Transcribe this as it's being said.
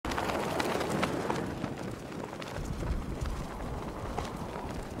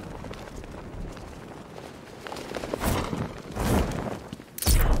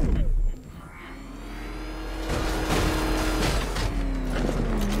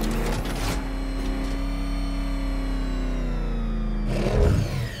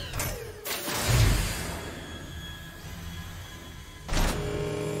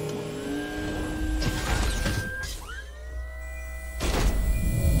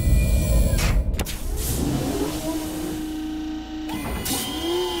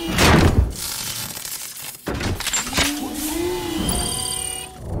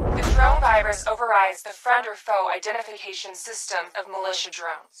utilize the friend or foe identification system of militia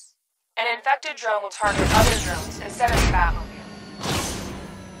drones. An infected drone will target other drones instead of the Batmobile.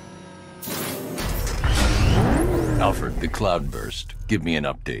 Alfred, the cloudburst. Give me an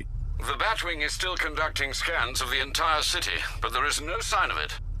update. The Batwing is still conducting scans of the entire city, but there is no sign of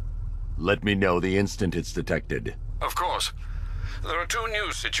it. Let me know the instant it's detected. Of course. There are two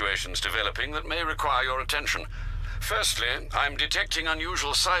new situations developing that may require your attention. Firstly, I'm detecting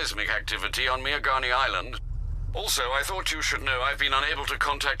unusual seismic activity on Miagani Island. Also, I thought you should know I've been unable to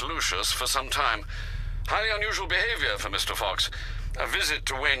contact Lucius for some time. Highly unusual behavior for Mr. Fox. A visit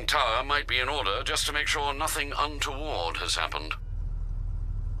to Wayne Tower might be in order, just to make sure nothing untoward has happened.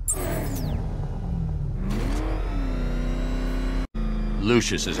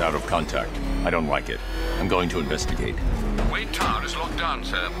 Lucius is out of contact. I don't like it. I'm going to investigate. Wayne Tower is locked down,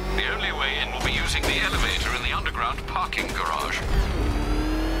 sir. The only way in will be using the elevator in the underground parking garage.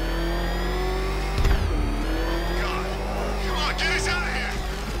 God! Come on, get us out of here!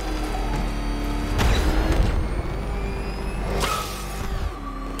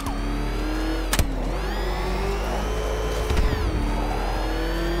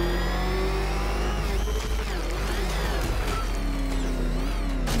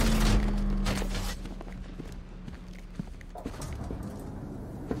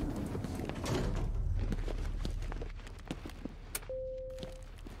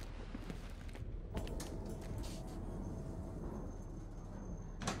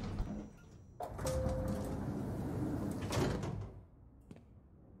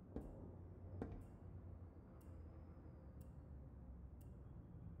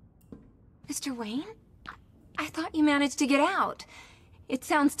 Mr. Wayne? I thought you managed to get out. It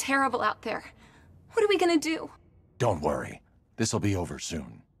sounds terrible out there. What are we gonna do? Don't worry. This'll be over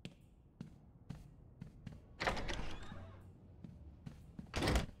soon.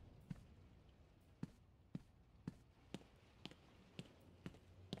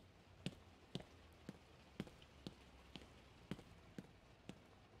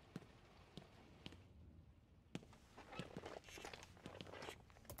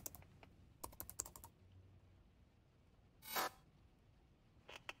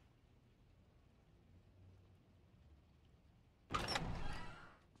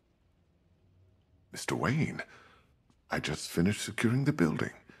 Mr. Wayne, I just finished securing the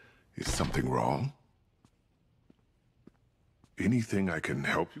building. Is something wrong? Anything I can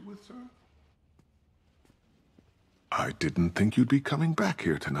help you with, sir? I didn't think you'd be coming back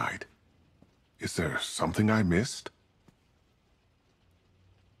here tonight. Is there something I missed?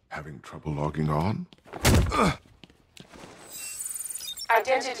 Having trouble logging on?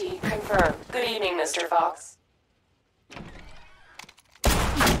 Identity confirmed. Good evening, Mr. Fox.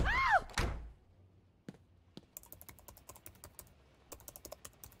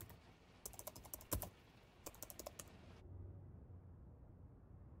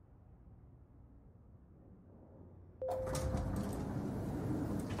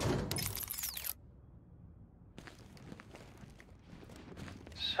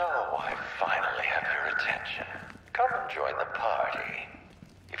 So, I finally have your attention. Come and join the party.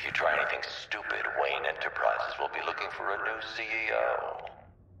 If you try anything stupid, Wayne Enterprises will be looking for a new CEO.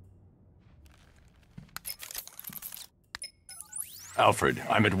 Alfred,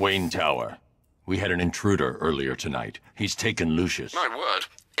 I'm at Wayne Tower. We had an intruder earlier tonight. He's taken Lucius. My word.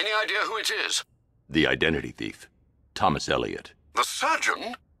 Any idea who it is? The identity thief. Thomas Elliot. The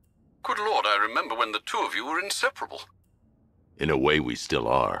surgeon? Good Lord, I remember when the two of you were inseparable. In a way, we still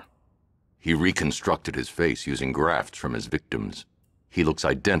are. He reconstructed his face using grafts from his victims. He looks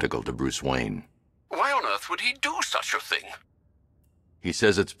identical to Bruce Wayne. Why on earth would he do such a thing? He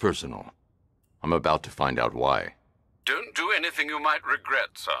says it's personal. I'm about to find out why. Don't do anything you might regret,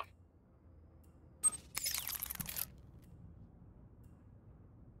 sir.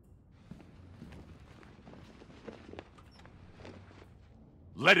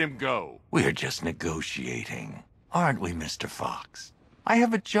 Let him go. We're just negotiating, aren't we, Mr. Fox? I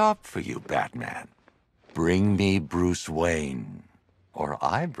have a job for you, Batman. Bring me Bruce Wayne, or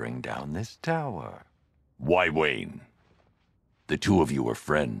I bring down this tower. Why Wayne? The two of you are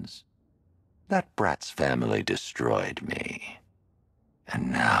friends. That brat's family destroyed me.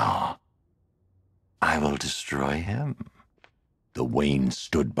 And now, I will destroy him. The Wayne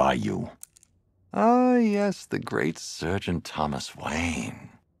stood by you. Ah, yes, the great Surgeon Thomas Wayne.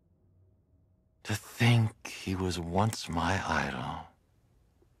 To think he was once my idol.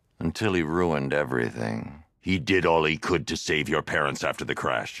 Until he ruined everything. He did all he could to save your parents after the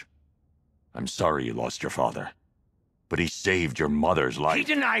crash. I'm sorry you lost your father. But he saved your mother's life. He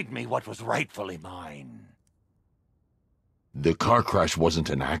denied me what was rightfully mine. The car crash wasn't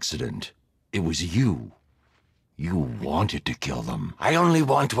an accident. It was you. You wanted to kill them. I only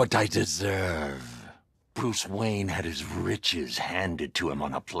want what I deserve. Bruce Wayne had his riches handed to him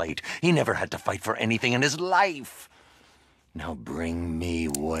on a plate. He never had to fight for anything in his life. Now bring me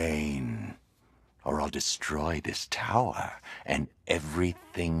Wayne, or I'll destroy this tower and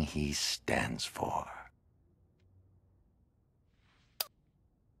everything he stands for.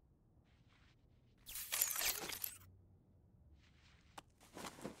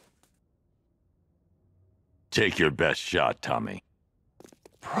 Take your best shot, Tommy.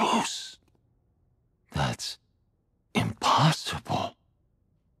 Bruce! That's impossible.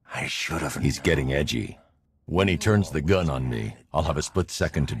 I should have... He's getting edgy. When he turns the gun on me, I'll have a split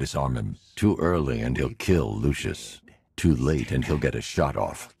second to disarm him. Too early and he'll kill Lucius. Too late and he'll get a shot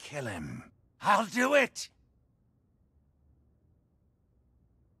off. Kill him. I'll do it!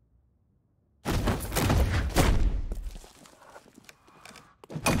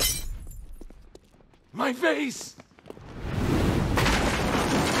 My face!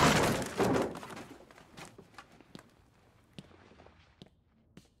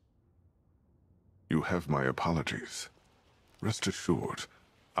 You have my apologies. Rest assured,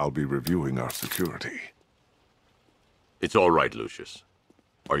 I'll be reviewing our security. It's all right, Lucius.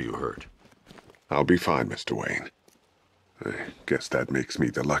 Are you hurt? I'll be fine, Mr. Wayne. I guess that makes me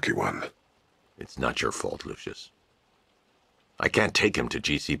the lucky one. It's not your fault, Lucius. I can't take him to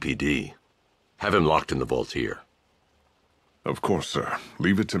GCPD. Have him locked in the vault here. Of course, sir.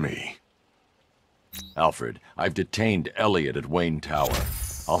 Leave it to me. Alfred, I've detained Elliot at Wayne Tower.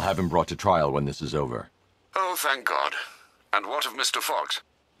 I'll have him brought to trial when this is over. Oh, thank God. And what of Mr. Fox?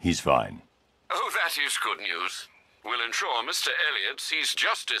 He's fine. Oh, that is good news. We'll ensure Mr. Elliot sees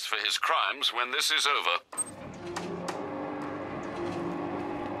justice for his crimes when this is over.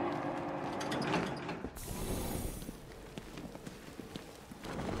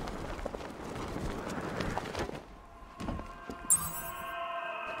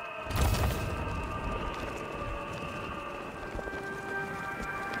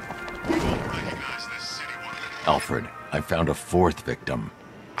 Alfred, I found a fourth victim.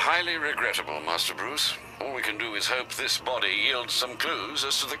 Highly regrettable, Master Bruce. All we can do is hope this body yields some clues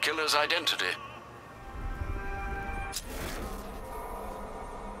as to the killer's identity.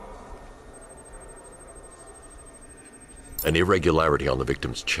 An irregularity on the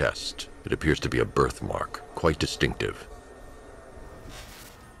victim's chest. It appears to be a birthmark, quite distinctive.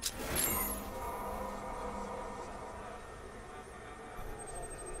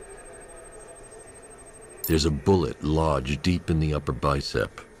 There's a bullet lodged deep in the upper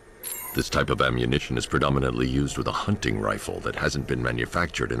bicep. This type of ammunition is predominantly used with a hunting rifle that hasn't been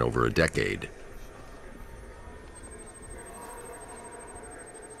manufactured in over a decade.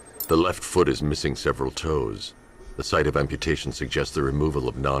 The left foot is missing several toes. The site of amputation suggests the removal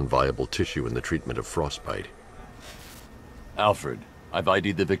of non-viable tissue in the treatment of frostbite. Alfred, I've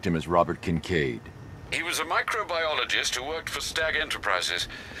ID'd the victim as Robert Kincaid. He was a microbiologist who worked for Stag Enterprises.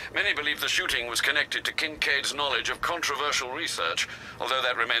 Many believe the shooting was connected to Kincaid's knowledge of controversial research, although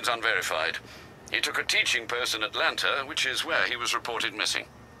that remains unverified. He took a teaching post in Atlanta, which is where he was reported missing.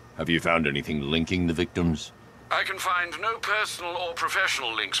 Have you found anything linking the victims? I can find no personal or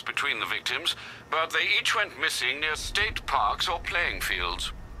professional links between the victims, but they each went missing near state parks or playing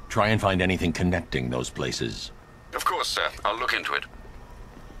fields. Try and find anything connecting those places. Of course, sir. I'll look into it.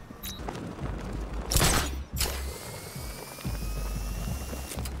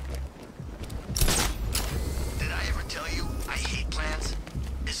 Did I ever tell you I hate plants?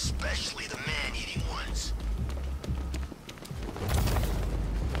 Especially the man-eating ones.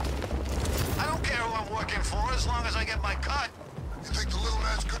 I don't care who I'm working for as long as I get my cut. You think the little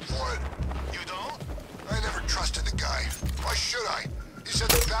man's good for it? You don't? I never trusted the guy. Why should I? He said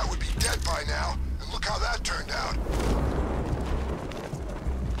the bat would be dead by now, and look how that turned out.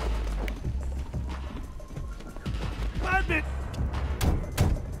 Batman!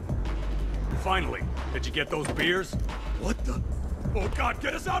 Finally, did you get those beers? What the? Oh God,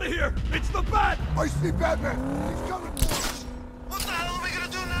 get us out of here! It's the Bat! I see Batman! He's coming for us! What the hell are we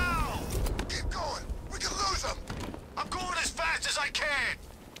gonna do now? Keep going! We can lose him! I'm going as fast as I can!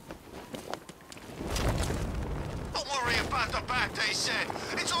 Don't worry about the Bat, they said.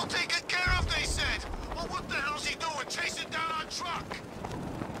 It's all taken care of, they said. Well, what the hell's he doing, chasing down our truck?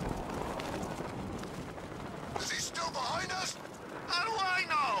 Is he still behind us? How do I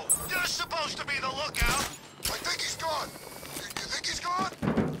know? You're supposed to be the lookout. I think he's gone. You think he's gone?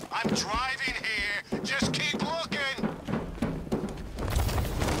 I'm driving here. Just keep looking.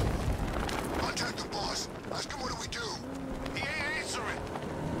 Contact the boss. Ask him what do we do. He ain't answering.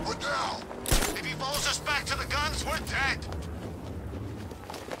 What now? If he follows us back to the guns, we're dead.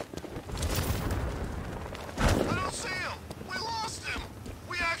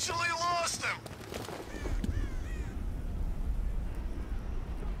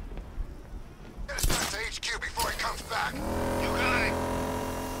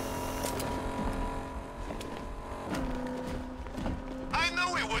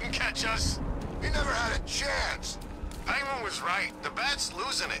 couldn't catch us. He never had a chance. Penguin was right. The Bat's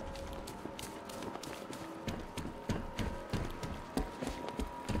losing it.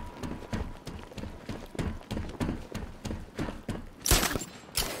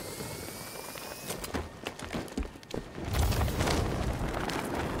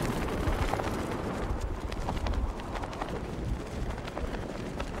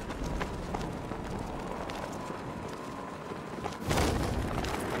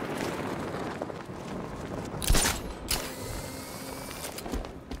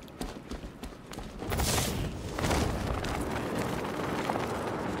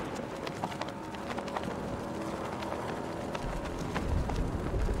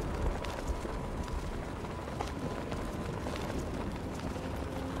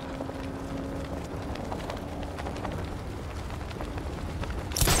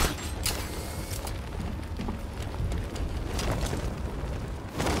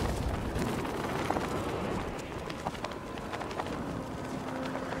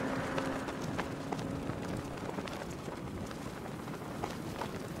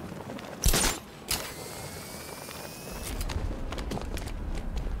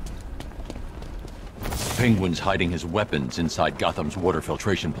 Penguin's hiding his weapons inside Gotham's water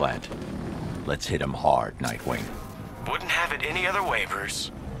filtration plant. Let's hit him hard, Nightwing. Wouldn't have it any other way, Bruce.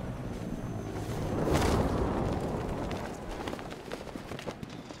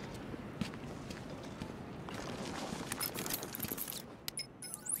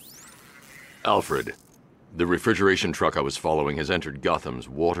 Alfred, the refrigeration truck I was following has entered Gotham's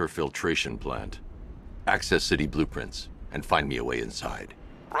water filtration plant. Access city blueprints, and find me a way inside.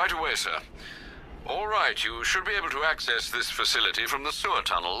 Right away, sir. All right, you should be able to access this facility from the sewer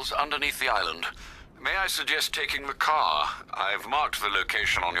tunnels underneath the island. May I suggest taking the car? I've marked the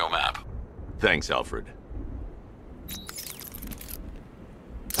location on your map. Thanks, Alfred.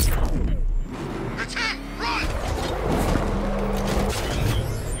 It's him! Run!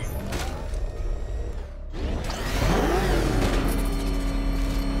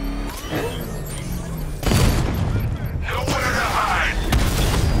 Nowhere to hide!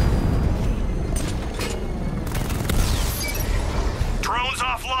 Drones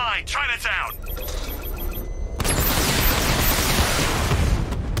offline! Chinatown!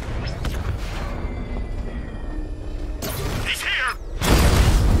 He's here!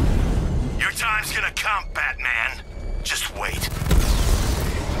 Your time's gonna come, Batman. Just wait.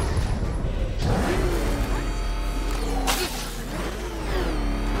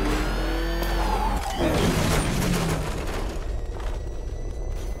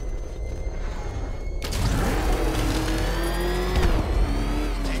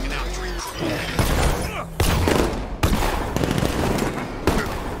 Taking out 3 crewmen.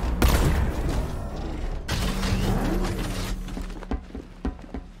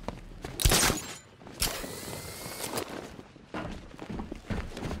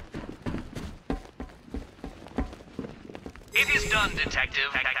 It is done,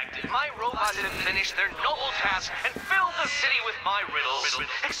 Detective. My robots have finished their noble task and filled the city with my riddles.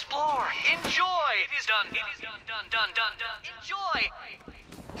 Explore, enjoy. It is done. It is done. Enjoy.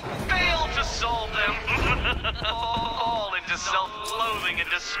 Fail to solve them. Fall into self-loathing and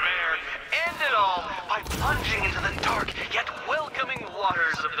despair. End it all by plunging into the dark yet welcoming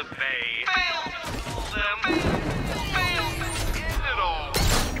waters of the bay. Fail to solve them. Fail to end it all.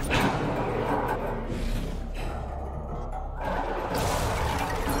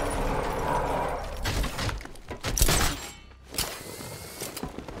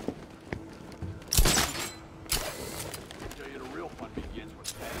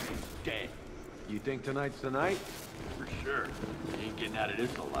 You think tonight's the night? For sure. You ain't getting out of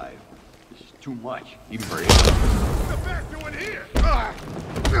this alive. This is too much, even for him. What the back doing here?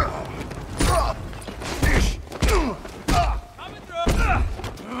 Coming through!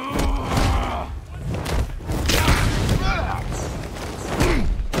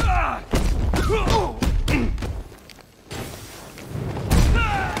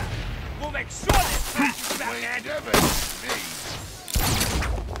 We'll make sure this passes back in!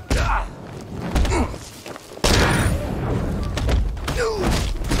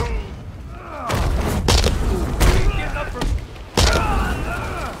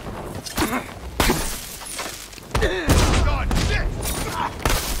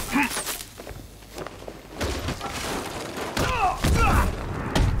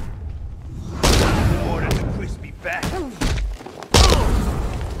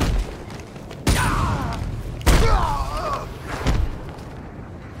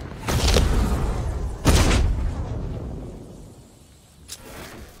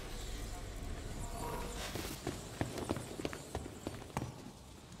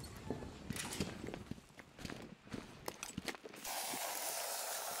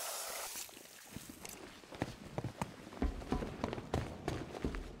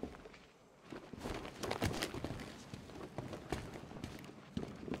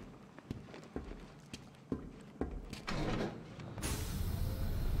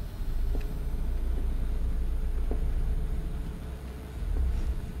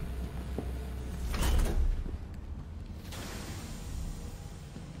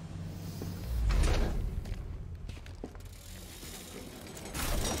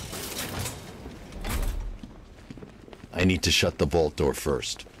 I need to shut the vault door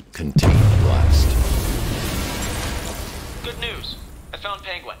first. Contain the blast. Good news. I found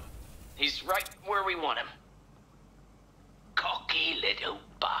Penguin. He's right where we want him. Cocky little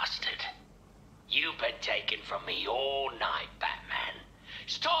bastard. You've been taken from me all night, Batman.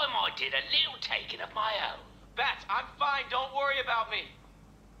 It's time I did a little taking of my own. Bats, I'm fine. Don't worry about me.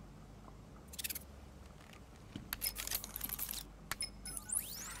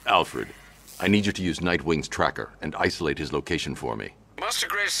 Alfred, I need you to use Nightwing's tracker and isolate his location for me. Master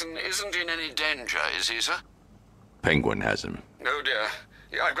Grayson isn't in any danger, is he, sir? Penguin has him. Oh dear.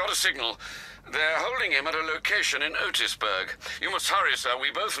 Yeah, I've got a signal. They're holding him at a location in Otisburg. You must hurry, sir. We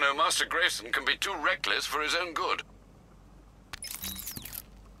both know Master Grayson can be too reckless for his own good.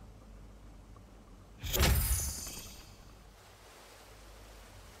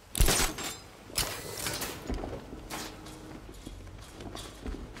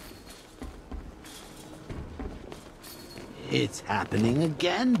 It's happening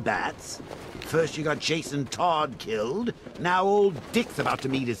again, Bats. First you got Jason Todd killed, now old Dick's about to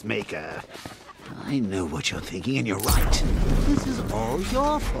meet his maker. I know what you're thinking, and you're right. This is all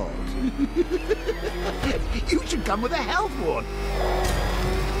your fault. You should come with a health ward.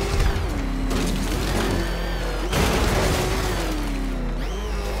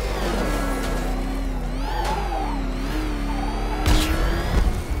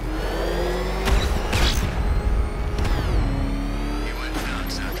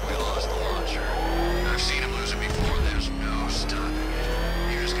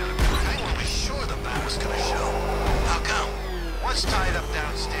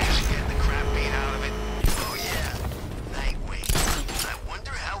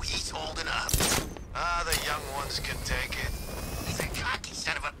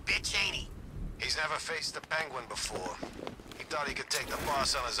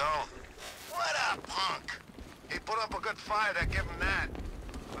 On his own. What a punk! He put up a good fight, I give him that.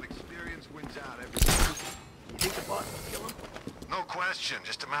 But experience wins out every time. You think the boss will kill him? No question,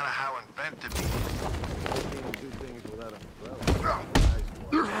 just a matter of how inventive he is. Do things without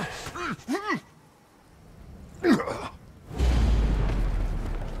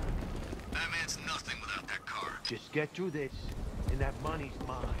That man's nothing without that car. Just get through this, and that money's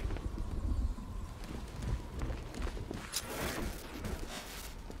mine.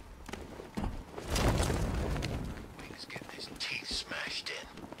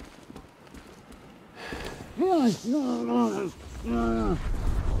 The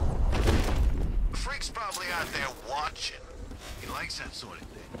freak's probably out there watching. He likes that sort of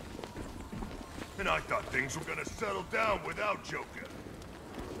thing. And I thought things were gonna settle down without Joker.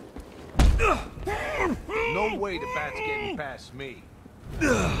 No way the Bat's getting past me.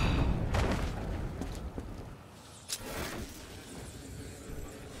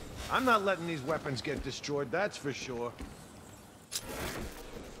 I'm not letting these weapons get destroyed, that's for sure.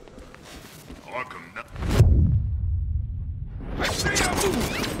 Arkham Knight.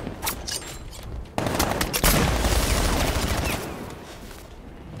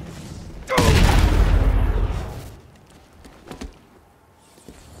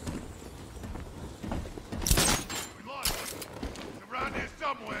 We lost him. He's around here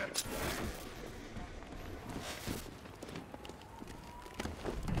somewhere.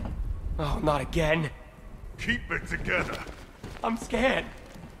 Oh, not again. Keep it together. I'm scared.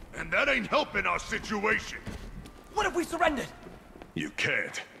 And that ain't helping our situation. What if we surrendered? You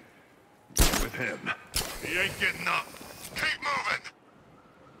can't. With him. He ain't getting up. Keep moving.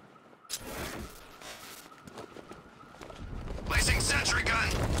 Placing sentry gun.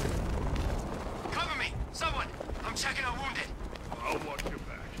 Cover me, someone. I'm checking a wounded. I'll watch your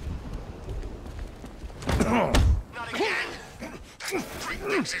back. Not again. That freak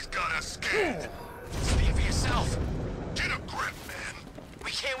thinks he's got us scared. Speak for yourself. Get a grip, man.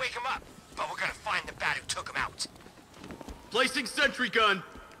 We can't wake him up, but we're gonna find the bat who took him out. Placing sentry gun.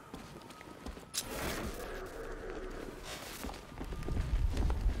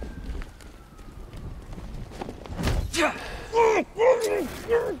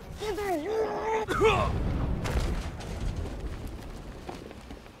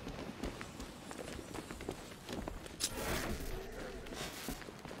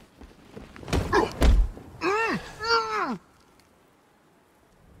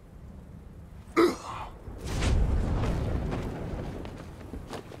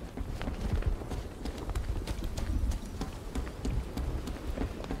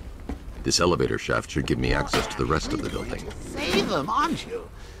 This elevator shaft should give me access to the rest of the building. Save him, aren't you?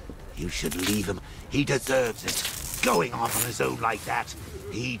 You should leave him. He deserves it. Going off on his own like that.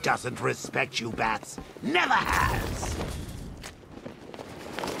 He doesn't respect you, Bats. Never has.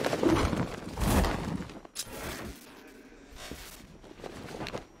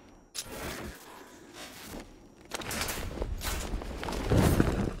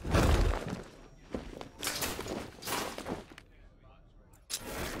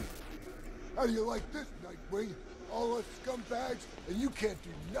 How do you like this, Nightwing? All us scumbags, and you can't do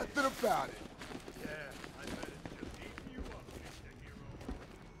nothing about it. Yeah, I bet it's just eating you up, Mr. Hero.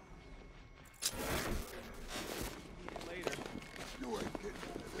 Later. You ain't getting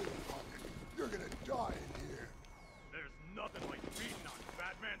out of this pocket. You're gonna die in here. There's nothing like beating on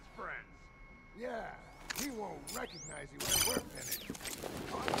Batman's friends. Yeah, he won't recognize you when we're finished.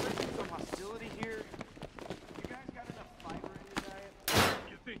 Some hostility here. You guys got enough fiber in your diet?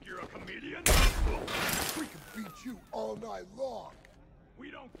 You think you're a comedian? We can beat you all night long.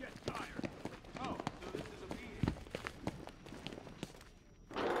 We don't get tired. Oh, so this is a meeting.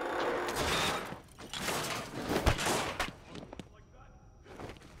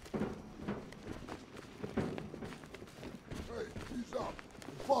 Hey, he's up.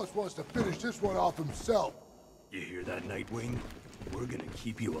 The boss wants to finish this one off himself. You hear that, Nightwing? We're gonna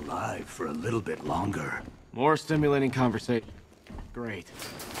keep you alive for a little bit longer. More stimulating conversation. Great.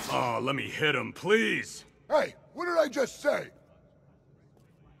 Oh, let me hit him, please. Hey, what did I just say?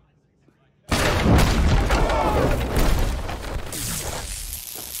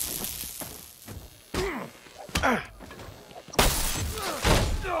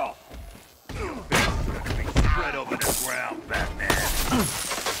 Spread over the ground, Batman.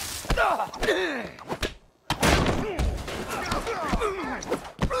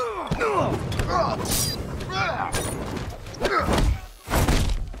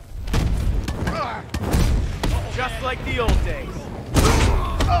 Just like the old days.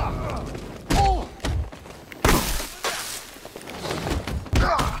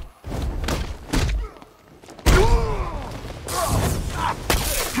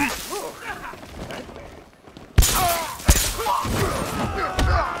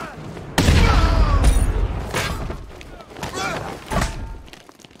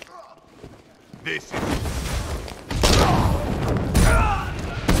 This is...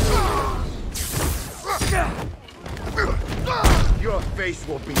 Your face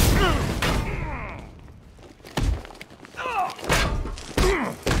will be...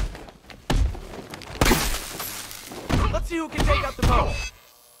 Let's see who can take out the most.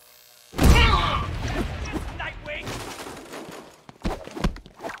 Nightwing!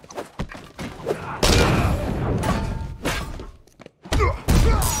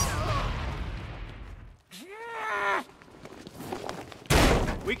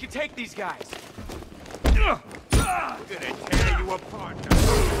 We can take these guys. I'm gonna tear you apart.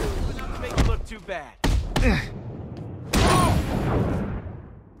 Not to make you look too bad.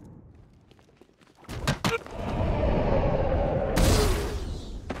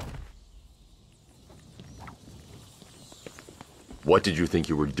 What did you think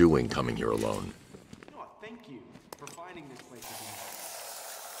you were doing coming here alone? Oh, thank you for finding this place again.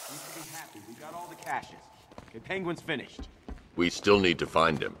 You should be happy. We got all the caches. Okay, Penguin's finished. We still need to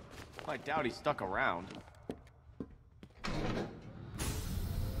find him. I doubt he stuck around.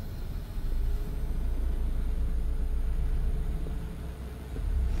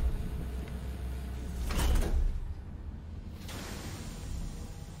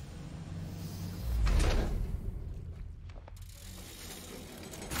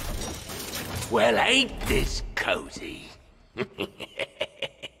 Well, ain't this cozy?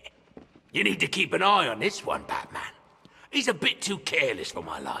 You need to keep an eye on this one, Batman. He's a bit too careless for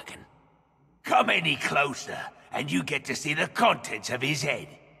my liking. Come any closer, and you get to see the contents of his head.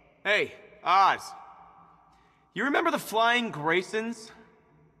 Hey, Oz. You remember the Flying Graysons?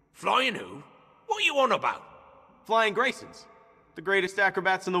 Flying who? What are you on about? Flying Graysons. The greatest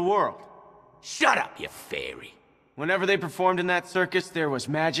acrobats in the world. Shut up, you fairy. Whenever they performed in that circus, there was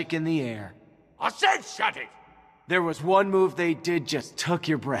magic in the air. I said shut it! There was one move they did just took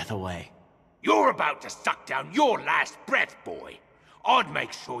your breath away. You're about to suck down your last breath, boy. I'd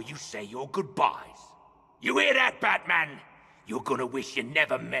make sure you say your goodbyes. You hear that, Batman? You're gonna wish you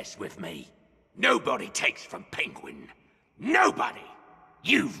never messed with me. Nobody takes from Penguin. Nobody!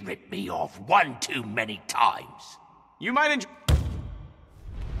 You've ripped me off one too many times. You might enjoy...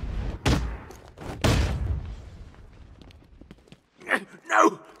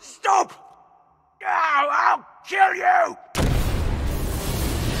 No! Stop! No, I'll kill you!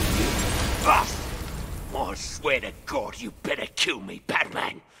 I swear to God, you better kill me,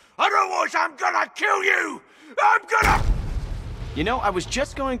 Batman. Otherwise, I'm gonna kill you! I'm gonna... You know, I was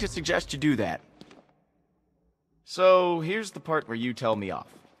just going to suggest you do that. So, here's the part where you tell me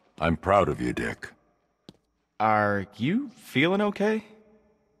off. I'm proud of you, Dick. Are you feeling okay?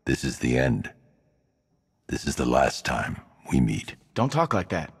 This is the end. This is the last time we meet. Don't talk like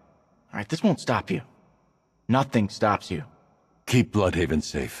that. Alright, this won't stop you. Nothing stops you. Keep Bloodhaven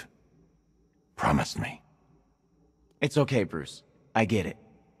safe. Promise me. It's okay, Bruce. I get it.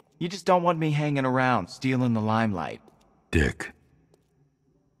 You just don't want me hanging around, stealing the limelight. Dick.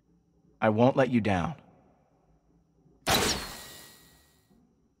 I won't let you down.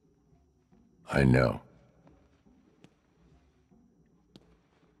 I know.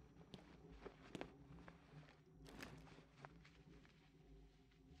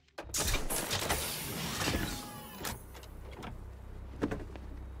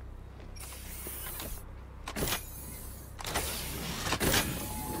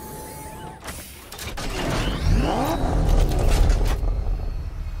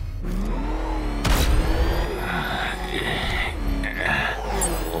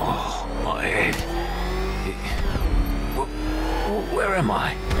 Where am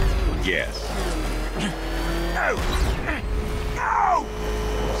I? Yes. No! No!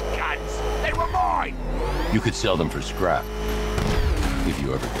 Those guns, they were mine! You could sell them for scrap. If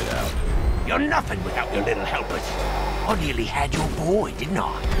you ever get out. You're nothing without your little helpers. I nearly had your boy, didn't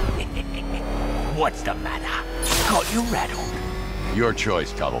I? What's the matter? Got you rattled? Your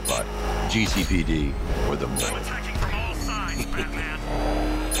choice, Cobblepot. GCPD or the Mole. Attacking from all sides, Batman.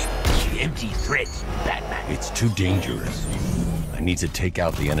 Empty threats, Batman. It's too dangerous. I need to take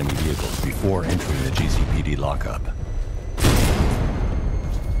out the enemy vehicles before entering the GCPD lockup.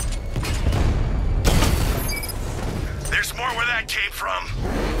 There's more where that came from.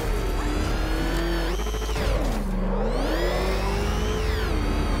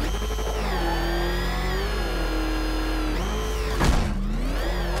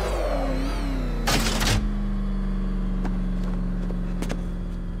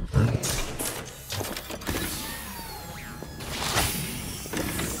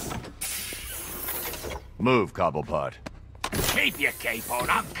 Move, Cobblepot. Keep your cape on,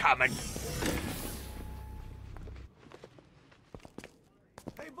 I'm coming.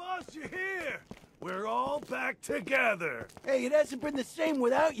 Hey, boss, you're here. We're all back together. Hey, it hasn't been the same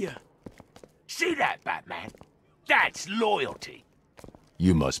without you. See that, Batman? That's loyalty.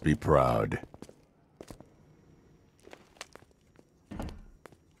 You must be proud.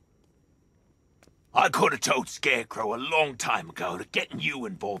 I could have told Scarecrow a long time ago that getting you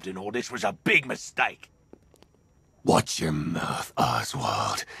involved in all this was a big mistake. Watch your mouth,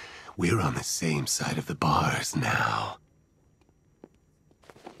 Oswald. We're on the same side of the bars now.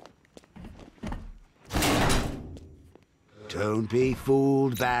 Don't be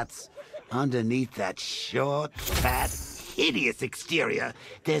fooled, Bats. Underneath that short, fat, hideous exterior,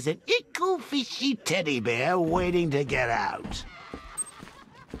 there's an ickle-fishy teddy bear waiting to get out.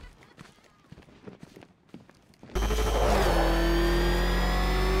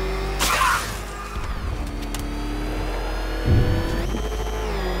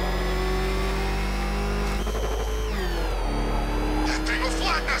 That thing will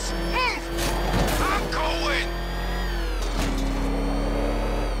flatten us! Move! I'm going!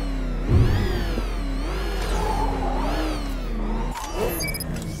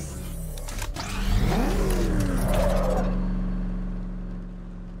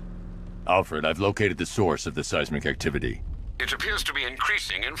 Alfred, I've located the source of the seismic activity. It appears to be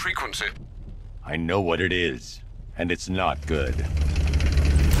increasing in frequency. I know what it is, and it's not good. Baby,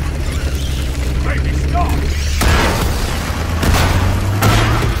 stop!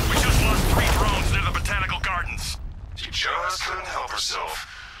 We just lost 3 drones near the Botanical Gardens. She just couldn't help herself.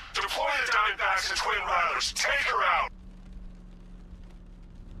 Deploy the Diamondbacks and Twin Riders. Take her out!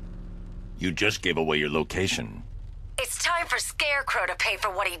 You just gave away your location. It's time for Scarecrow to pay for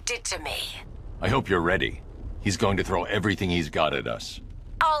what he did to me. I hope you're ready. He's going to throw everything he's got at us.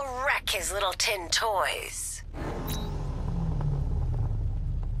 I'll wreck his little tin toys.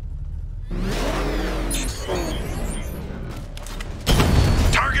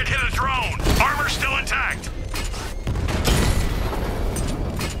 Target hit a drone. Armor still intact.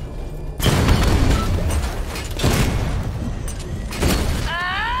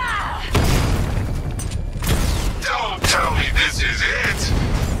 Don't tell me this is it!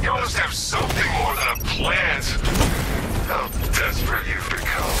 You must have something more than a plant! How desperate you've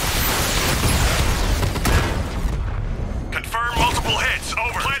become. Confirm multiple hits.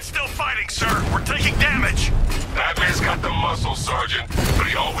 Over. Plant's still fighting, sir. We're taking damage. Batman's got the muscle, Sergeant, but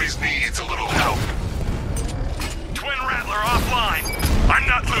he always needs a little help. Twin Rattler They're offline. I'm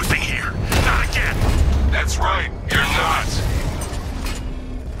not losing here. Not again. That's right, you're not.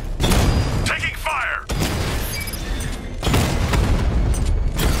 Taking fire.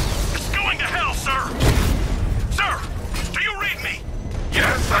 It's going to hell, sir. Sir, do you read me?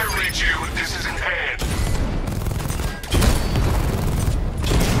 Yes, I read you. This is in hand.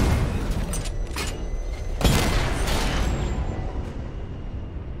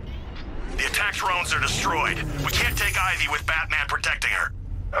 The attack drones are destroyed. We can't take Ivy with Batman protecting her.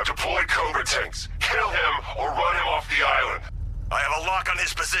 I've deployed Cobra tanks. Kill him or run him off the island. I have a lock on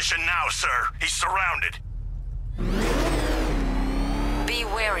his position now, sir. He's surrounded. Be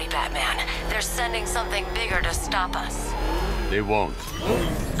wary, Batman. They're sending something bigger to stop us. They won't.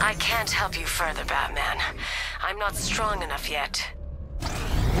 I can't help you further, Batman. I'm not strong enough yet.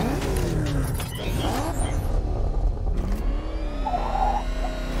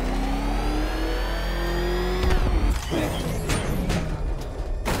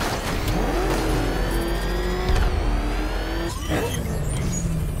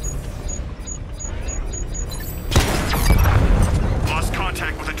 Lost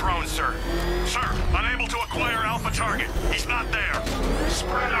contact with a drone, sir. Sir, unable to acquire Alpha target. He's not there.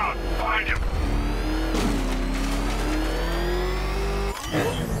 Spread out. Find him.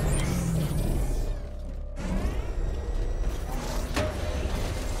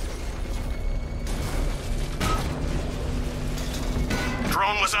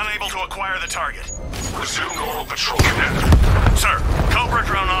 Drone was unable to acquire the target. Resume normal patrol, Commander. Sir, Cobra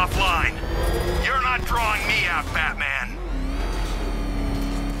drone offline. You're not drawing me out, Batman.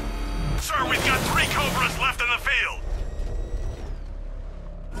 Sir, we've got 3 Cobras left in the field.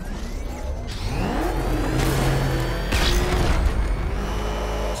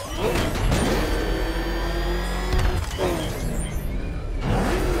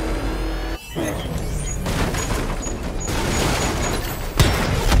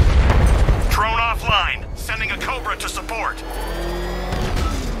 Drone offline. Sending a Cobra to support.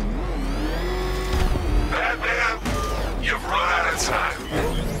 Batman, you've run out of time.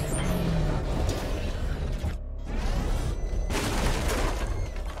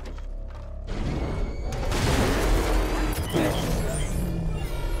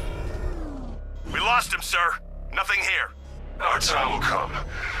 We lost him, sir. Nothing here. Our time will come.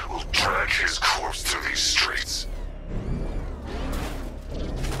 We'll drag his corpse through these streets.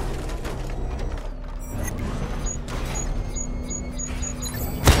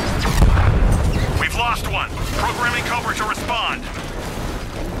 We've lost one. Programming Cobra to respond.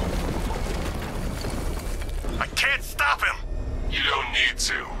 I can't stop him. You don't need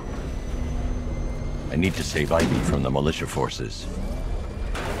to. I need to save Ivy from the militia forces.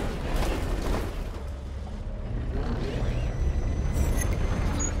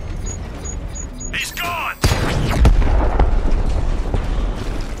 He's gone!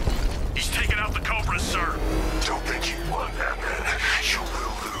 He's taken out the Cobras, sir. Don't think you won, Batman. You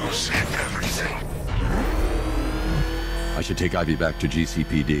will lose everything. I should take Ivy back to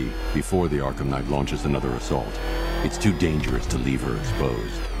GCPD before the Arkham Knight launches another assault. It's too dangerous to leave her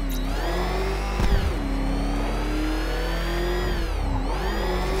exposed.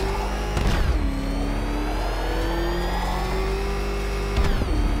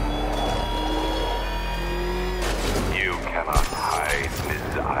 You cannot hide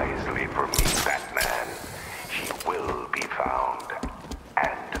Miss Isley from me, Batman. She will be found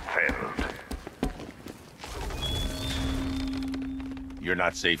and felled. You're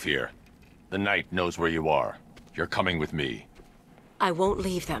not safe here. The Knight knows where you are. You're coming with me. I won't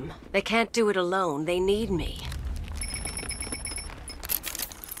leave them. They can't do it alone. They need me.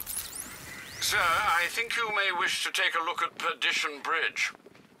 Sir, I think you may wish to take a look at Perdition Bridge.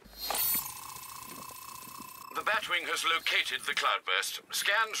 The Batwing has located the cloudburst.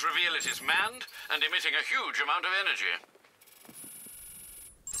 Scans reveal it is manned and emitting a huge amount of energy.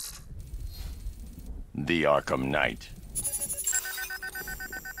 The Arkham Knight.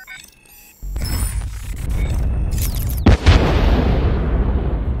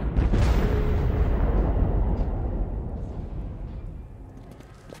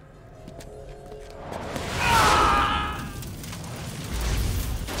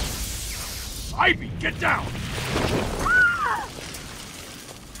 Ivy, get down!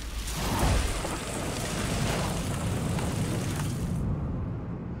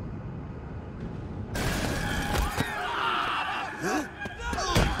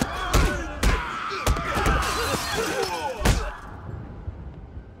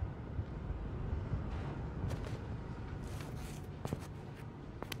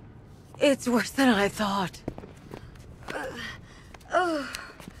 It's worse than I thought.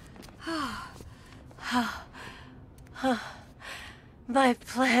 My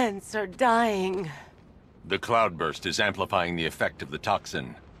plants are dying. The cloudburst is amplifying the effect of the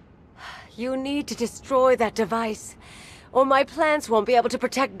toxin. You need to destroy that device, or my plants won't be able to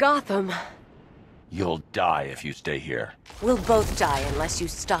protect Gotham. You'll die if you stay here. We'll both die unless you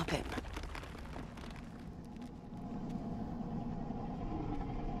stop him.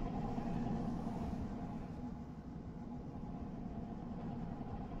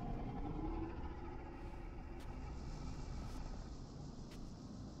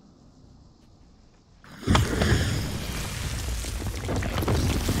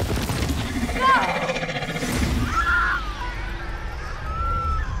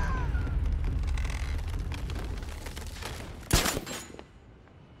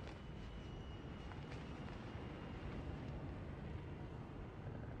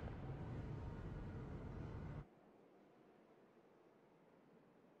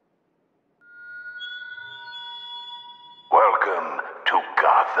 Welcome to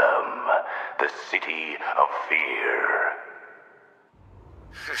Gotham, the city of fear.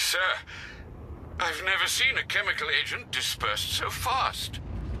 Sir, I've never seen a chemical agent dispersed so fast.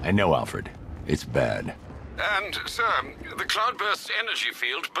 I know, Alfred. It's bad. And, sir, the cloudburst's energy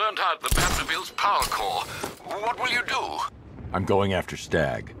field burnt out the Batmobile's power core. What will you do? I'm going after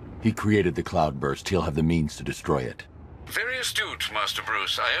Stag. He created the cloudburst. He'll have the means to destroy it. Very astute, Master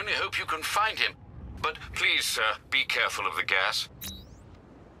Bruce. I only hope you can find him. But please, sir, be careful of the gas.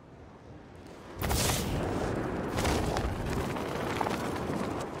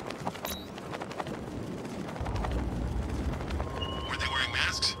 Were they wearing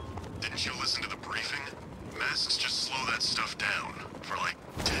masks? Didn't you listen to the briefing? Masks just slow that stuff down. For like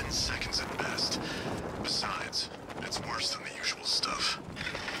 10 seconds at best. Besides, it's worse than the usual stuff.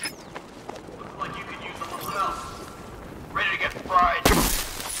 Looks like you could use a little help. Ready to get fried.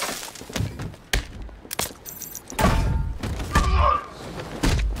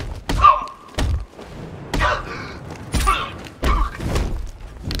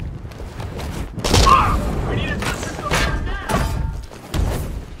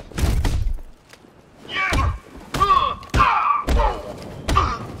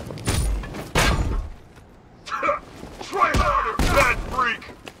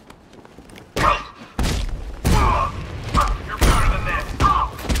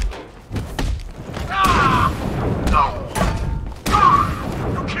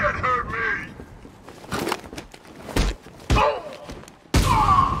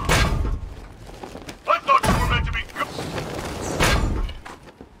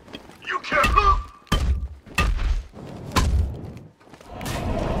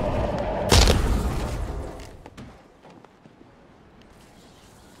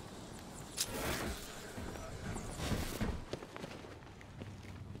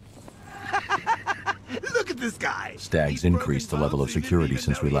 This guy. Stag's increased the level of security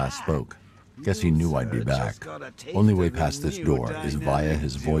since we last spoke. Guess he knew I'd be back. Only way past this door is via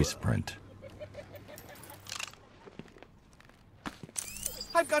his voice print.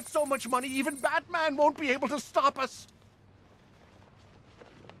 I've got so much money, even Batman won't be able to stop us.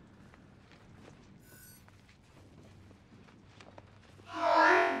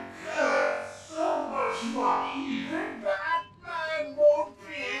 I've got so much money, even Batman won't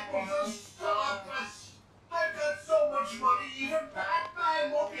be able to stop us. I've got so much money, even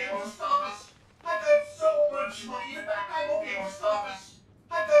Batman won't be able to stop us. I've got so much money, even Batman won't be able to stop us.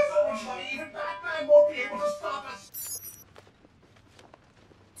 I've got so much money, even Batman won't be able to stop us.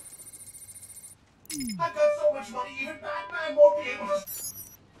 I've got so much money, even Batman won't be able to.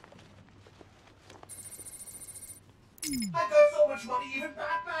 I've got so much money, even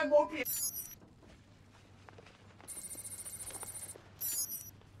Batman won't be.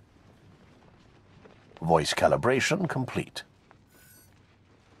 Voice calibration complete.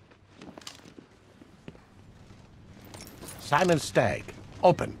 Simon Stagg,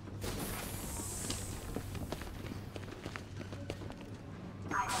 open.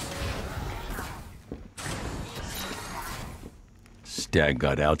 Stag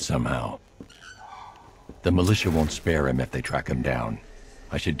got out somehow. The militia won't spare him if they track him down.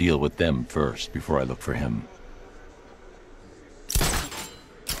 I should deal with them first before I look for him.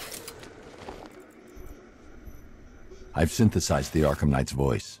 I've synthesized the Arkham Knight's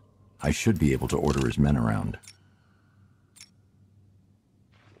voice. I should be able to order his men around.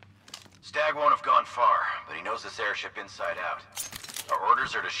 Stag won't have gone far, but he knows this airship inside out. Our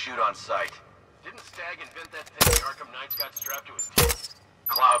orders are to shoot on sight. Didn't Stag invent that thing the Arkham Knight's got strapped to his tail?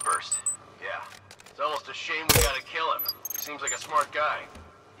 Cloudburst. Yeah. It's almost a shame we gotta kill him. He seems like a smart guy.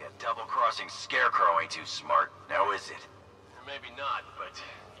 Yeah, double-crossing Scarecrow ain't too smart, now is it? Maybe not, but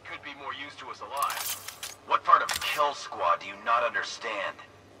he could be more used to us alive. What part of Kill Squad do you not understand?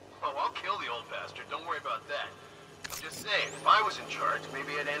 Oh, I'll kill the old bastard. Don't worry about that. I'm just saying, if I was in charge,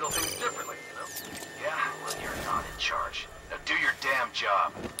 maybe I'd handle things differently, you know? Yeah, well, you're not in charge. Now do your damn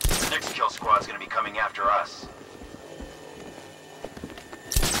job. The next Kill Squad's gonna be coming after us.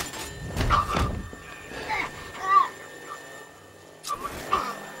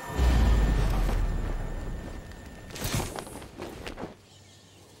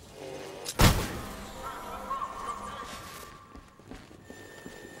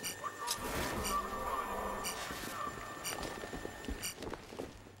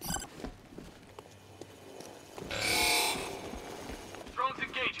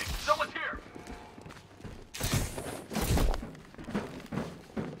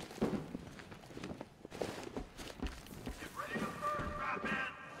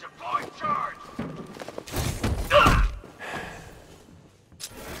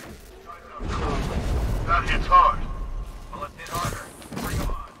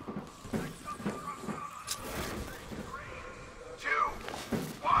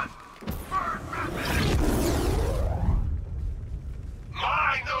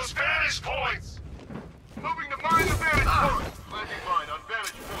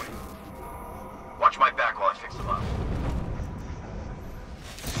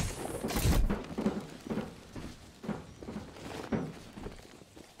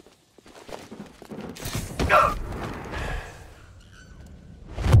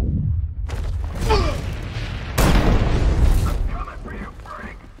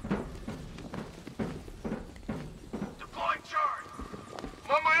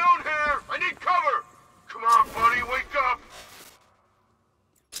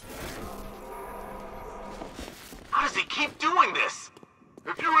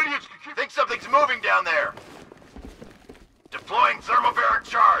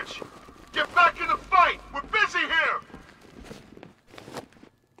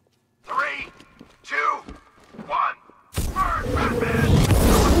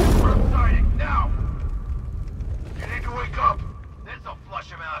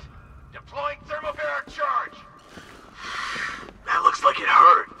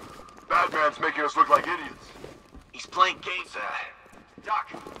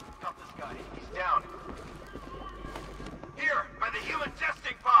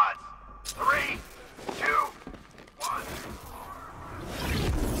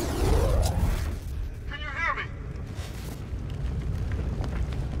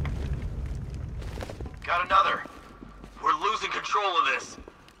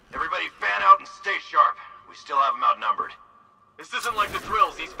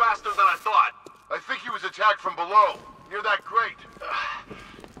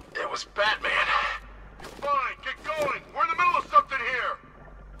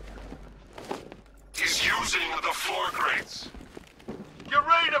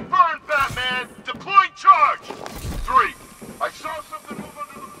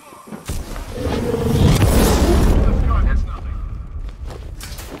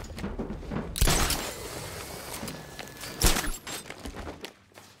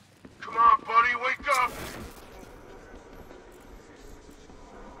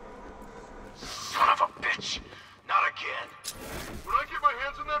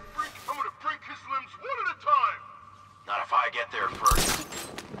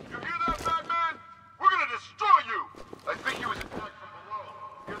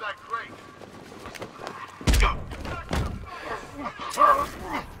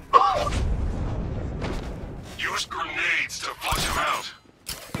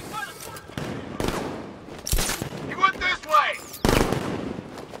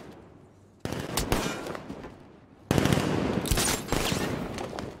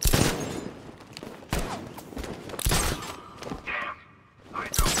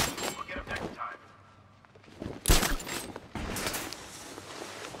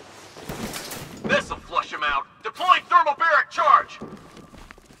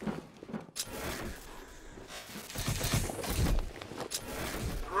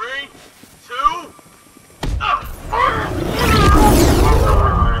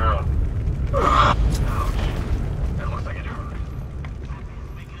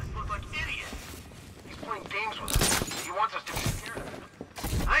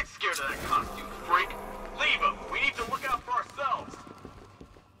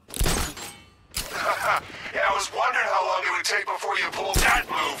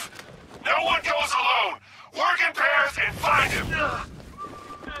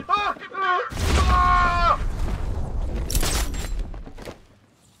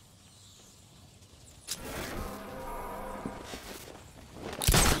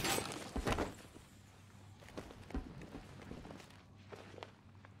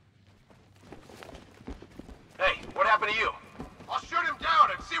 happened to you? I'll shoot him down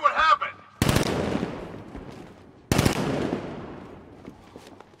and see what happened.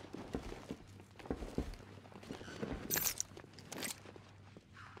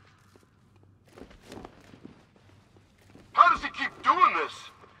 How does he keep doing this?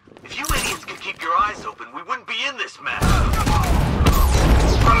 If you idiots could keep your eyes open, we wouldn't be in this mess.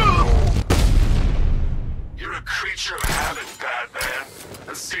 You're a creature of habit, Batman.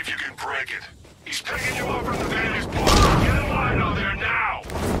 Let's see if you can break it. He's picking you up from the vantage point. Get in line out there now!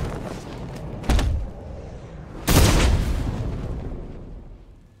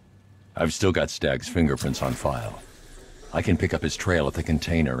 I've still got Stag's fingerprints on file. I can pick up his trail at the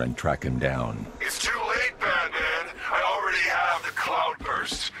container and track him down. It's too late, Batman. I already have the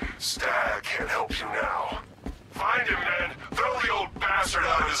cloudburst. Stag can't help you now. Find him, man. Throw the old bastard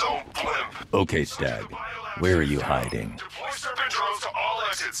out of his own blimp. Okay, Stag. Where are you hiding? Deploy serpent drones to all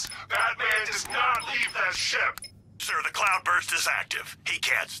exits. Batman does not leave that ship. Sir, the cloudburst is active. He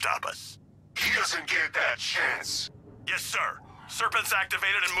can't stop us. He doesn't get that chance. Yes, sir. Serpent's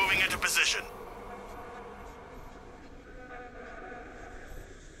activated and moving into position.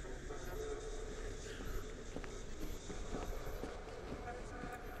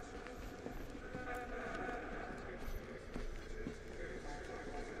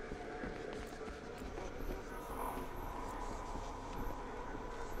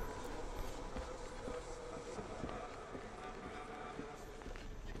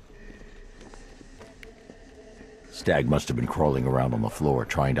 Stag must have been crawling around on the floor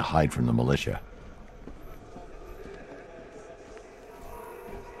trying to hide from the militia.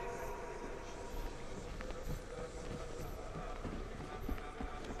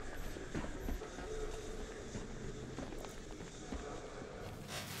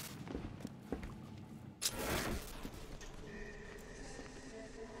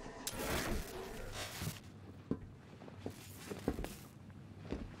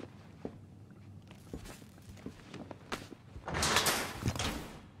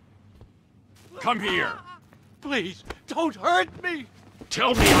 Come here! Please, don't hurt me!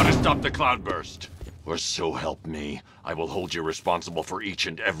 Tell me how to stop the cloudburst! Or so help me, I will hold you responsible for each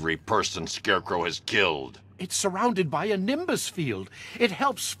and every person Scarecrow has killed. It's surrounded by a nimbus field. It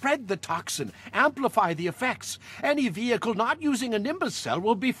helps spread the toxin, amplify the effects. Any vehicle not using a nimbus cell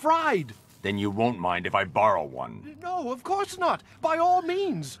will be fried. Then you won't mind if I borrow one. No, of course not. By all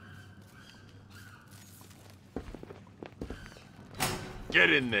means. Get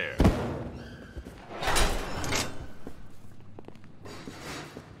in there.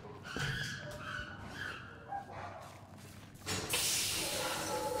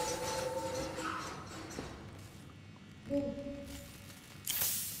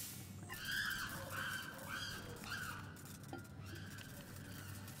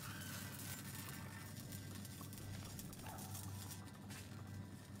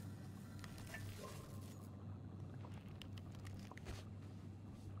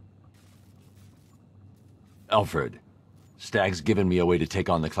 Alfred, Stag's given me a way to take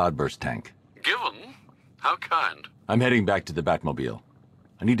on the cloudburst tank. Given? How kind? I'm heading back to the Batmobile.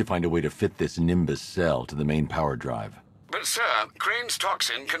 I need to find a way to fit this Nimbus cell to the main power drive. But, sir, Crane's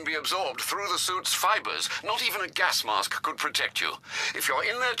toxin can be absorbed through the suit's fibers. Not even a gas mask could protect you. If you're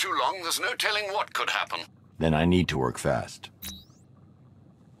in there too long, there's no telling what could happen. Then I need to work fast.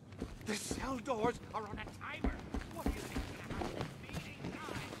 The cell doors are on a timer. What do you think?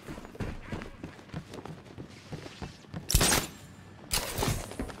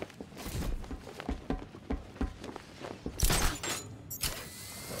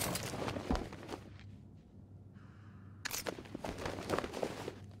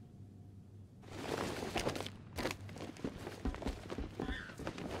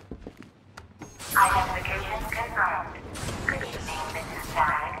 Identification confirmed. Good evening, Mrs.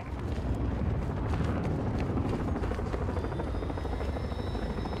 Stag.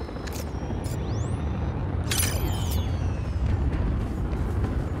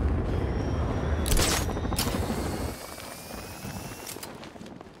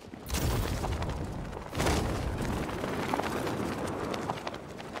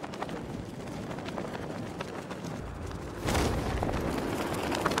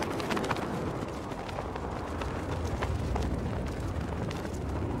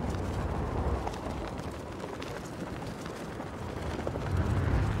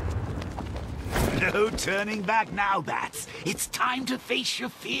 No turning back now, Bats. It's time to face your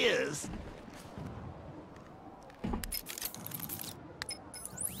fears.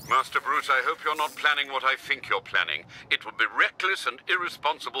 Master Bruce, I hope you're not planning what I think you're planning. It would be reckless and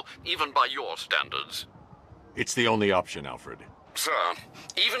irresponsible, even by your standards. It's the only option, Alfred.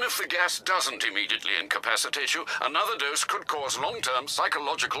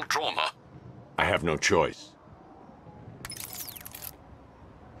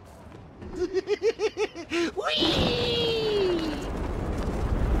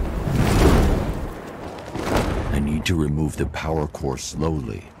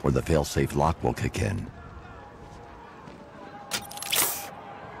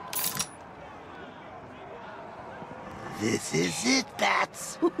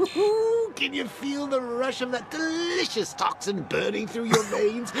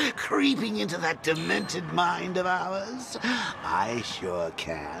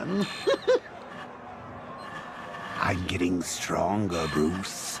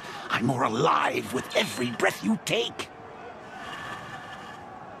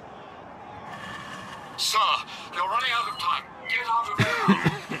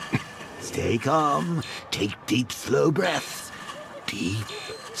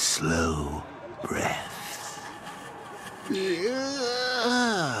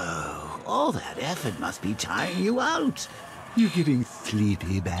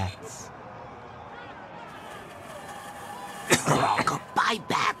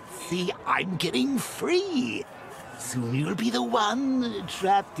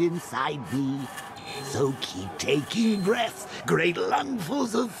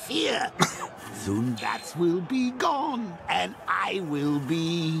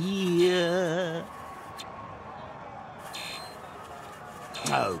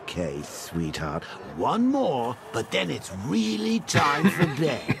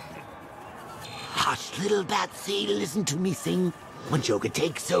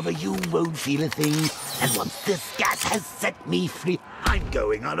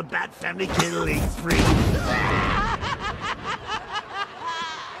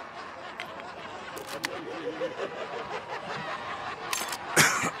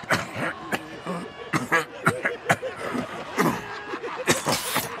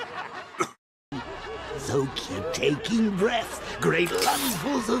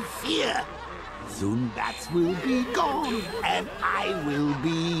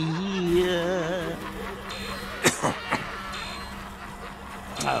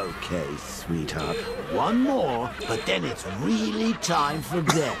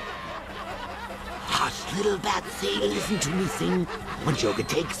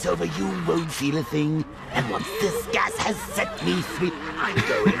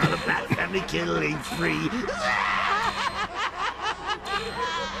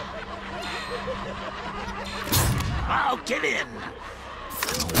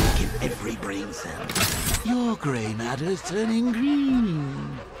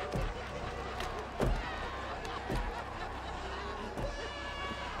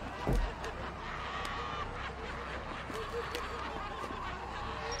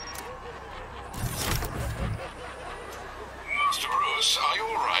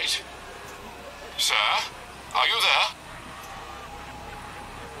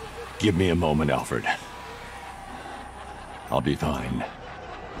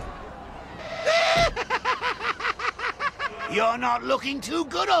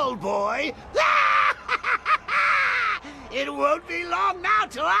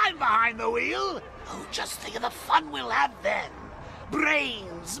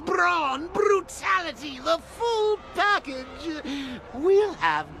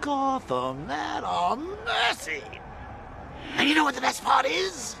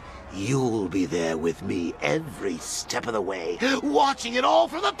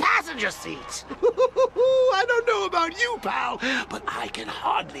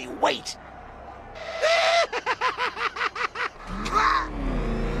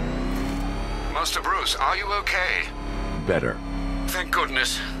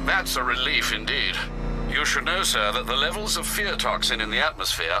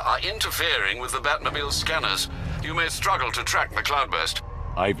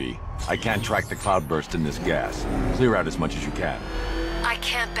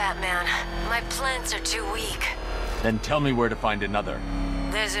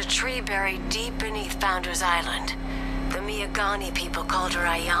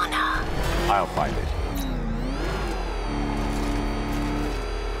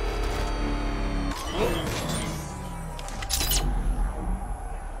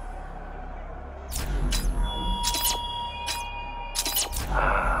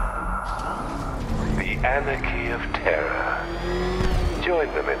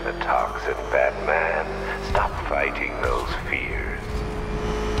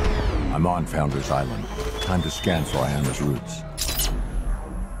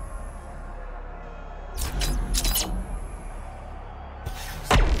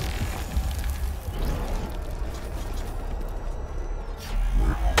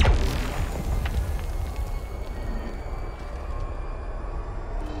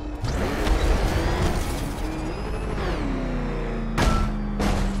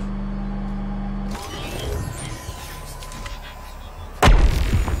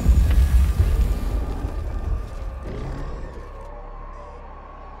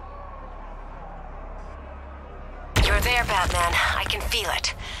 We're there, Batman. I can feel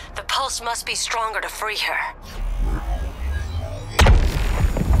it. The pulse must be stronger to free her.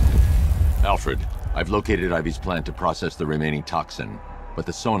 Alfred, I've located Ivy's plant to process the remaining toxin, but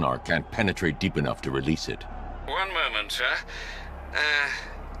the sonar can't penetrate deep enough to release it. One moment, sir.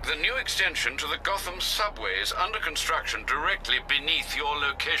 The new extension to the Gotham subway is under construction directly beneath your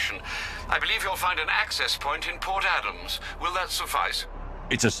location. I believe you'll find an access point in Port Adams. Will that suffice?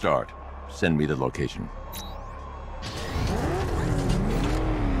 It's a start. Send me the location.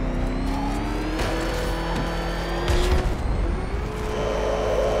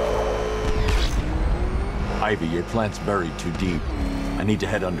 Ivy, your plant's buried too deep. I need to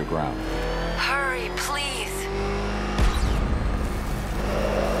head underground. Hurry, please.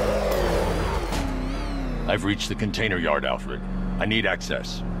 I've reached the container yard, Alfred. I need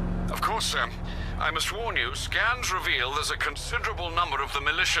access. Of course, sir. I must warn you, scans reveal there's a considerable number of the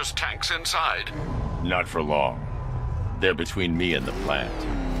malicious tanks inside. Not for long. They're between me and the plant.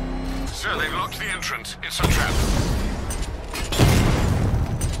 Sir, they've locked the entrance. It's a trap.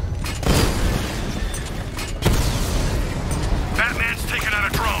 Batman's taken out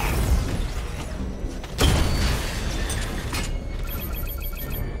a drone.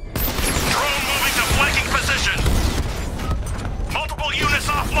 Drone moving to flanking position. Multiple units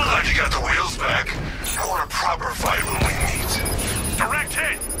offline. Glad you got the wheels back. I want a proper fight when we meet. Direct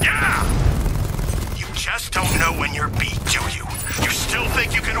hit. Yeah! You just don't know when you're beat, do you? You still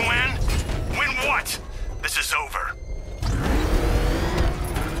think you can win? Win what? This is over.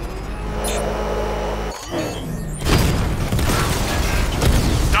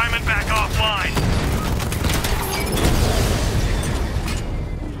 Diamondback offline.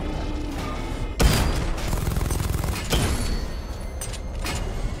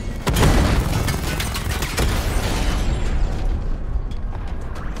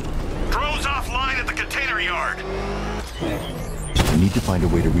 Drones offline at the container yard. I need to find a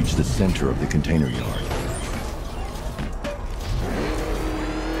way to reach the center of the container yard.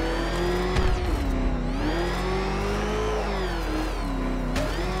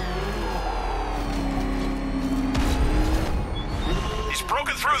 He's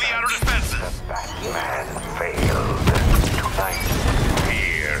broken through the outer defenses. Batman failed. Tonight,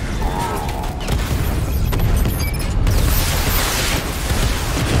 fear.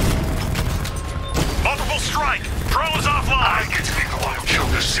 Multiple strike. Drones offline. I get to be the one who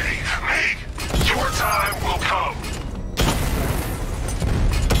killed the city. Me. Your time will come.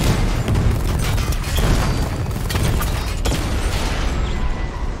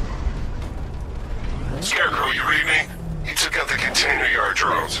 Scarecrow, you read me? He took out the container yard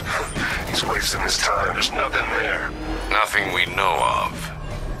drones. He's wasting his time. There's nothing there. Nothing we know of.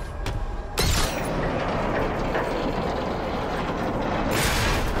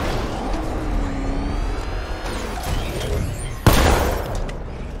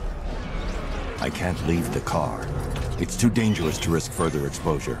 I can't leave the car. It's too dangerous to risk further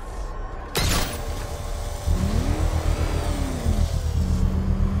exposure.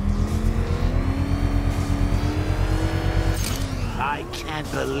 I can't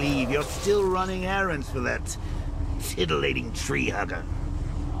believe you're still running errands for that titillating tree hugger.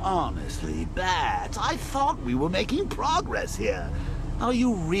 Honestly, Bat, I thought we were making progress here. Are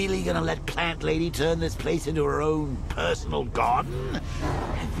you really gonna let Plant Lady turn this place into her own personal garden?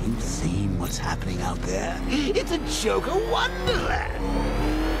 Have you seen what's happening out there? It's a Joker wonderland!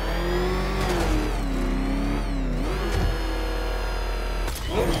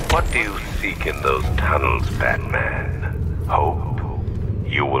 What do you seek in those tunnels, Batman? Hope?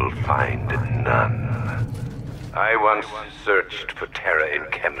 You will find none. I once searched for terror in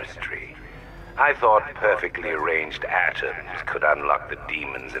chemistry. I thought perfectly arranged atoms could unlock the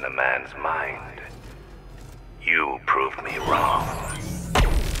demons in a man's mind. You proved me wrong.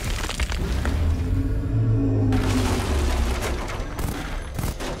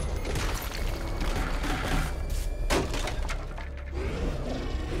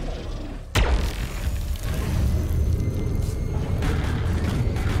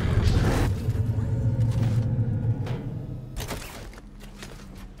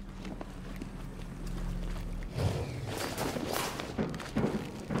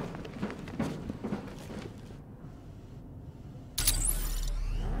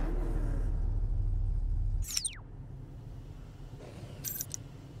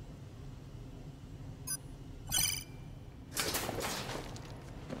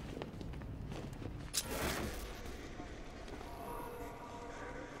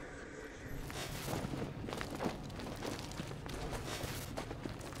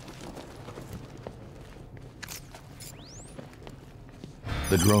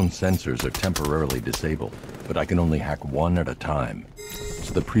 The drone sensors are temporarily disabled, but I can only hack one at a time.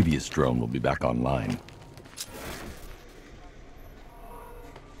 So the previous drone will be back online.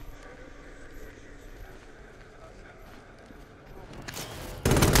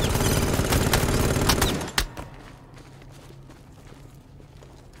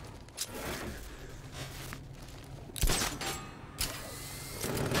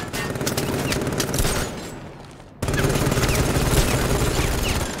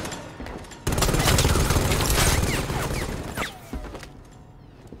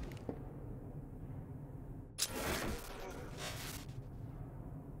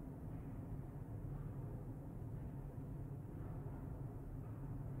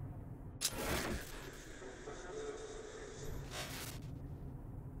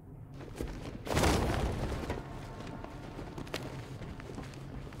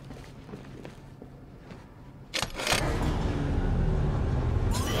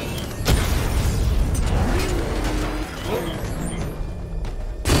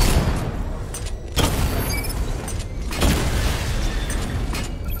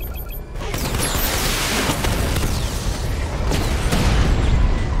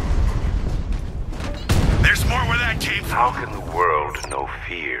 How can the world know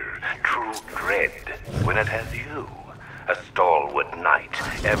fear, true dread, when it has you? A stalwart knight,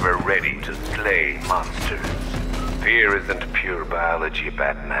 ever ready to slay monsters. Fear isn't pure biology,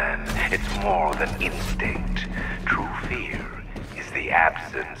 Batman. It's more than instinct. True fear is the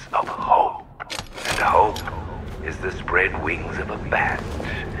absence of hope. And hope is the spread wings of a bat,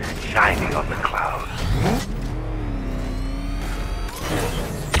 shining on the clouds.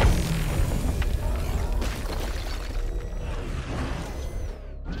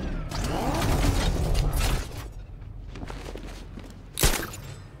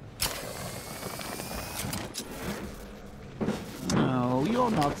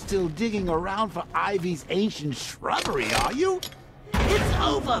 You're not still digging around for Ivy's ancient shrubbery, are you? It's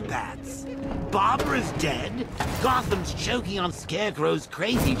over, Bats. Barbara's dead, Gotham's choking on Scarecrow's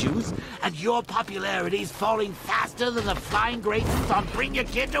crazy juice, and your popularity's falling faster than the flying graces on Bring Your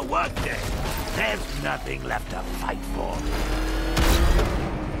Kid to Work Day. There's nothing left to fight for.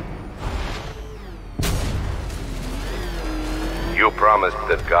 You promised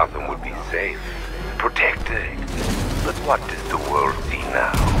that Gotham would be safe, protected. But what does the world see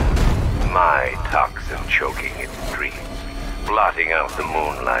now? My toxin choking its streets, blotting out the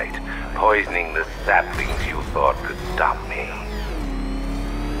moonlight, poisoning the saplings you thought could stop me.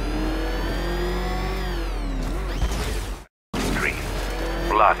 Streets,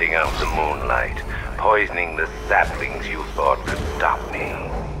 blotting out the moonlight, poisoning the saplings you thought could stop me.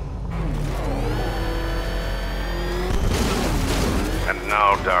 And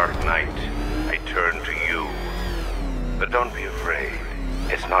now, Dark Knight, I turn to you. But don't be afraid.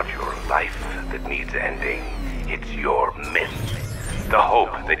 It's not your life that needs ending. It's your myth. The hope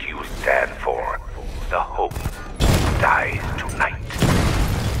that you stand for. The hope dies tonight.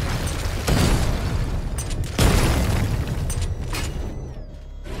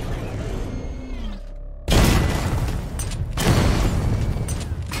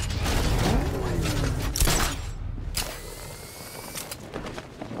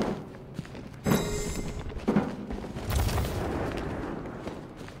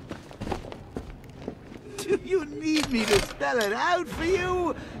 Me to spell it out for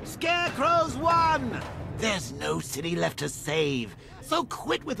you? Scarecrow's won! There's no city left to save. So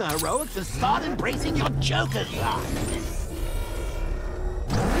quit with the heroics and start embracing your Joker's life.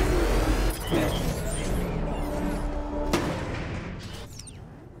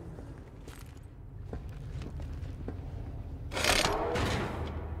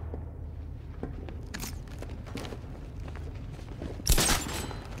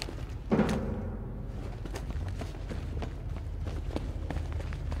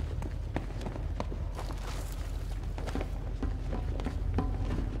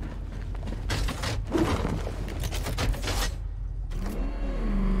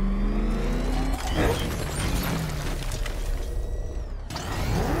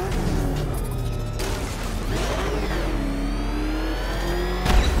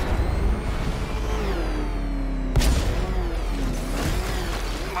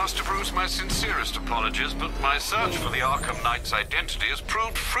 My sincerest apologies, but my search for the Arkham Knight's identity has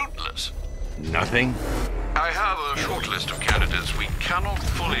proved fruitless. Nothing? I have a short list of candidates we cannot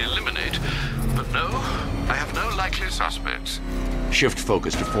fully eliminate, but no, I have no likely suspects. Shift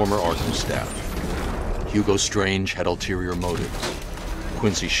focus to former Arkham staff. Hugo Strange had ulterior motives.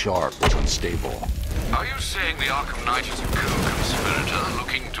 Quincy Sharp was unstable. Are you saying the Arkham Knight is a co-conspirator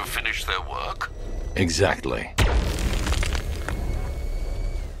looking to finish their work? Exactly.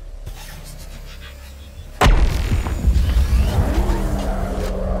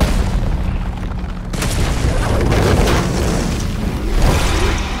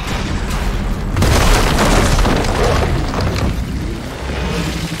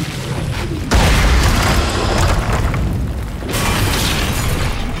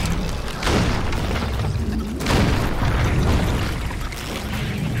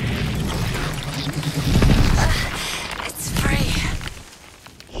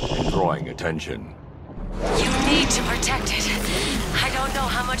 drawing attention. You need to protect it. I don't know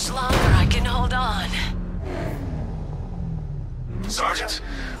how much longer I can hold on. Sergeant,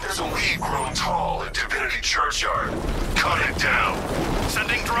 there's a weed grown tall in Divinity Churchyard. Cut it down.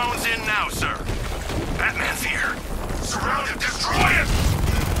 Sending drones in now, sir. Batman's here. Surround it, destroy it!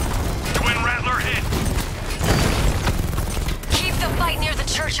 Twin Rattler hit. Keep the fight near the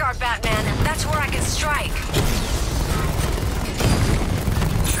churchyard, Batman. That's where I can strike.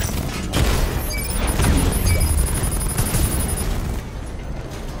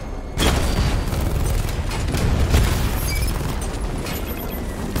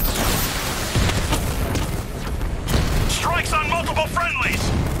 Strikes on multiple friendlies.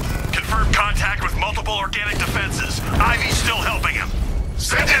 Confirmed contact with multiple organic defenses. Ivy's still helping him.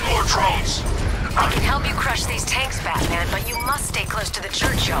 Send in more drones! I can help you crush these tanks, Batman, but you must stay close to the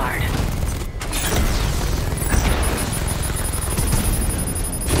churchyard.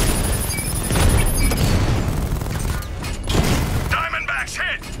 Diamondback's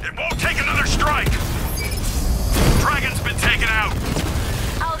hit! It won't take another strike! Dragon's been taken out!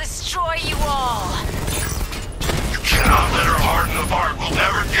 I'll destroy you all! You cannot let her harden the bark. We'll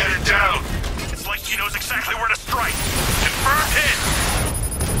never get it down! It's like she knows exactly where to strike. Confirmed hit!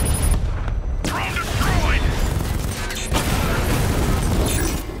 Drone destroyed!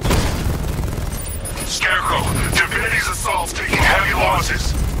 Scarecrow, Divinity's assault's taking heavy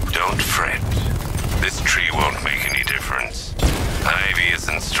losses. Don't fret. This tree won't make any difference. Ivy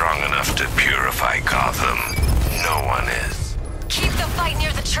isn't strong enough to purify Gotham. No one is. Keep the fight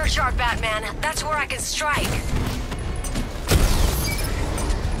near the churchyard, Batman. That's where I can strike.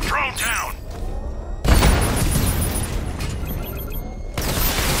 Drone down!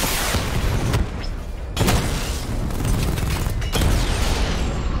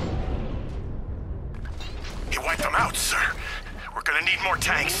 He wiped them out, sir. We're gonna need more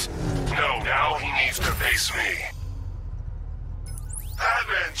tanks. No, now he needs to face me.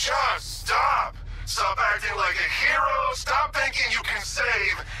 Batman, just stop! Stop acting like a hero! Stop thinking you can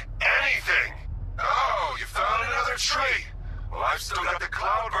save anything! Oh, you found another tree! Well, I've still got the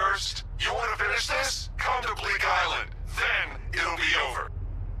cloudburst. You want to finish this? Come to Bleak Island. Then it'll be over.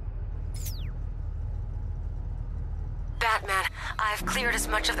 Batman, I've cleared as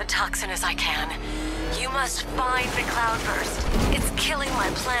much of the toxin as I can. You must find the cloudburst. It's killing my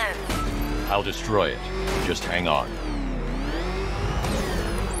plans. I'll destroy it. Just hang on.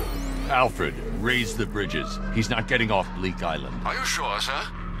 Alfred, raise the bridges. He's not getting off Bleak Island. Are you sure, sir?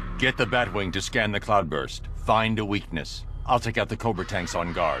 Get the Batwing to scan the cloudburst. Find a weakness. I'll take out the Cobra tanks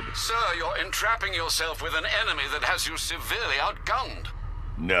on guard. Sir, you're entrapping yourself with an enemy that has you severely outgunned.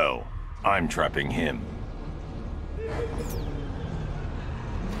 No, I'm trapping him.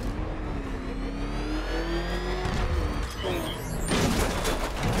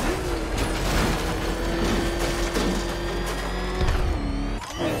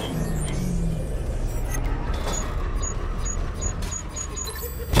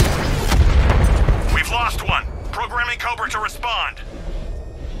 We've lost one. Programming Cobra to respond.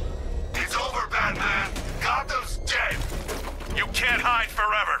 It's over, Batman. Gotham's dead. You can't hide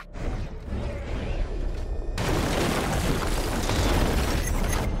forever.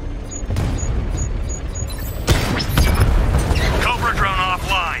 Cobra drone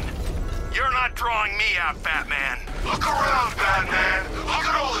offline. You're not drawing me out, Batman. Look around, Batman. Look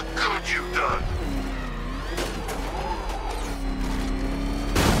at all the good you've done.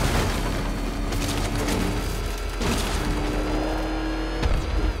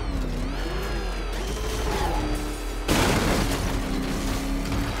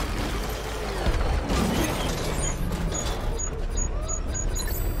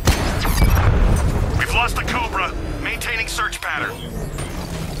 Lost the Cobra. Maintaining search pattern.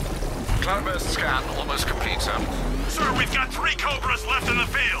 Cloudburst scan almost complete, sir. Sir, we've got 3 Cobras left in the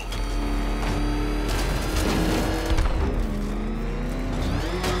field.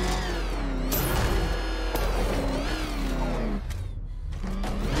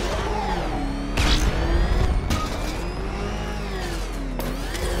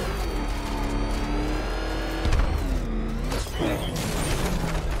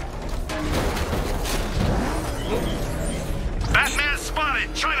 Batman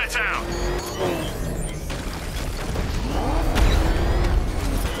spotted! Chinatown!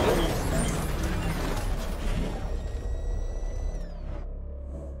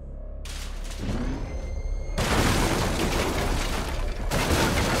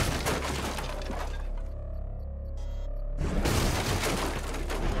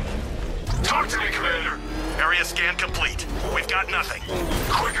 Talk to me, Commander. Area scan complete. We've got nothing.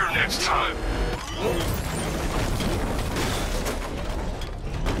 Quicker next time.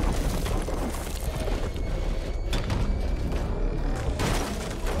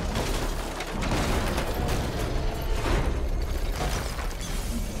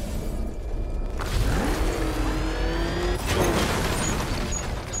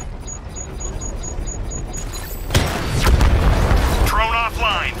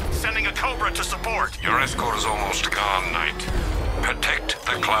 Your escort is almost gone, Knight. Protect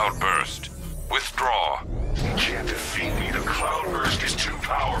the cloudburst. Withdraw. You can't defeat me. The cloudburst is too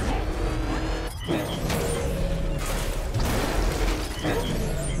powerful.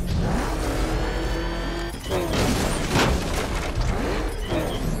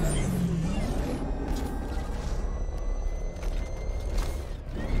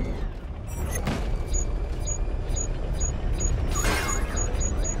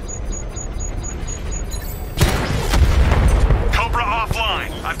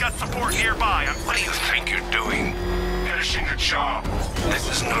 I've got support nearby. What do you think you're doing? Finishing the job. This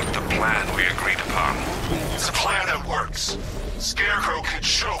is not the plan we agreed upon. It's a plan that works. Scarecrow can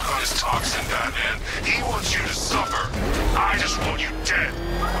choke on his toxin, Batman. He wants you to suffer. I just want you dead.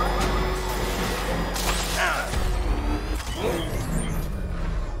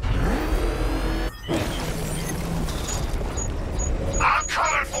 I'm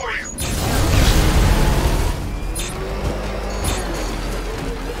coming for you!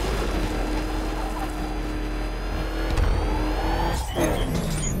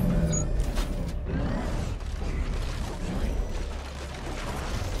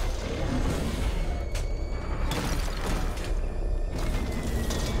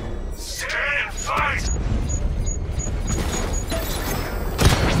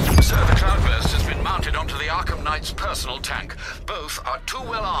 Arkham Knight's personal tank. Both are too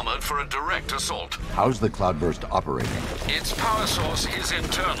well armored for a direct assault. How's the cloudburst operating? Its power source is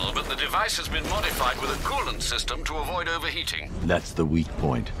internal, but the device has been modified with a coolant system to avoid overheating. That's the weak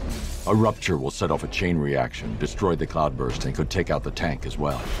point. A rupture will set off a chain reaction, destroy the cloudburst, and could take out the tank as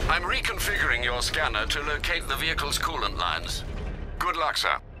well. I'm reconfiguring your scanner to locate the vehicle's coolant lines. Good luck,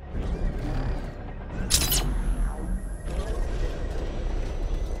 sir.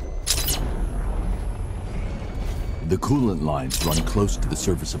 The coolant lines run close to the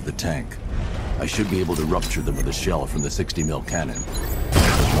surface of the tank. I should be able to rupture them with a shell from the 60mm cannon.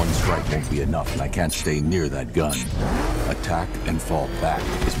 One strike won't be enough, and I can't stay near that gun. Attack and fall back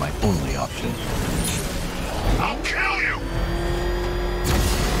is my only option. I'll kill you!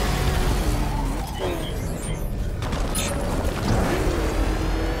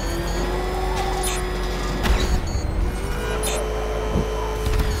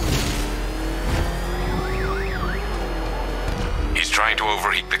 Trying to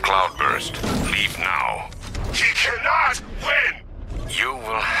overheat the cloudburst. Leave now. He cannot win! You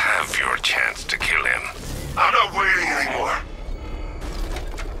will have your chance to kill him. I'm not waiting anymore.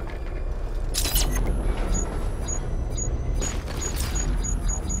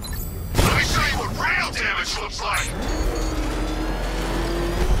 Let me show you what real damage looks like!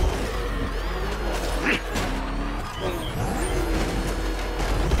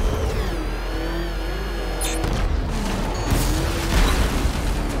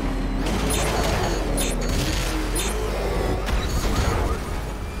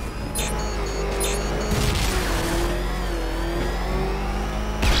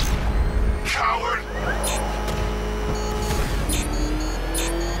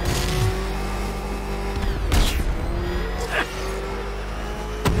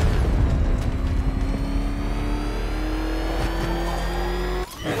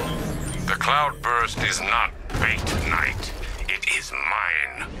 Cloudburst is not fate, Knight. It is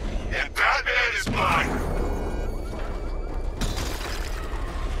mine. And Batman is mine!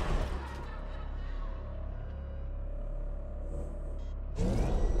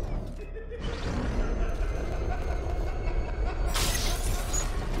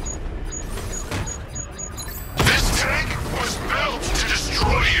 This tank was built to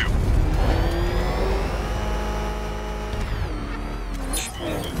destroy you!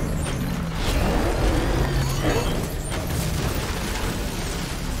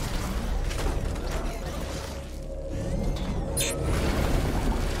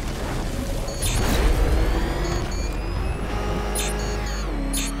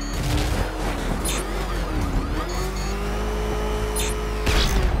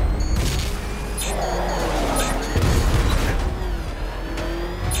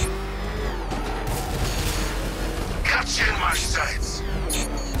 In my sights.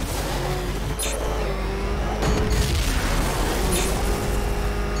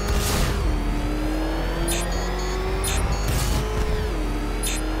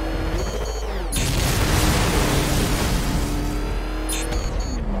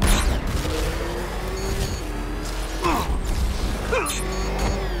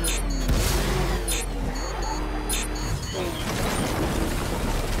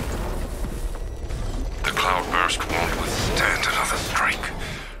 The cloudburst won't withstand another strike.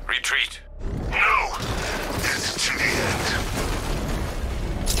 Retreat. No! This is to the end.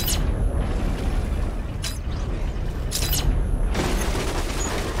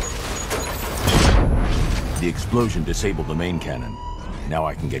 explosion disabled the main cannon. Now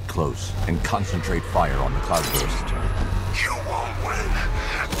I can get close and concentrate fire on the cloudburst. You won't win.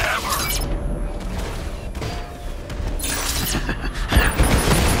 Ever.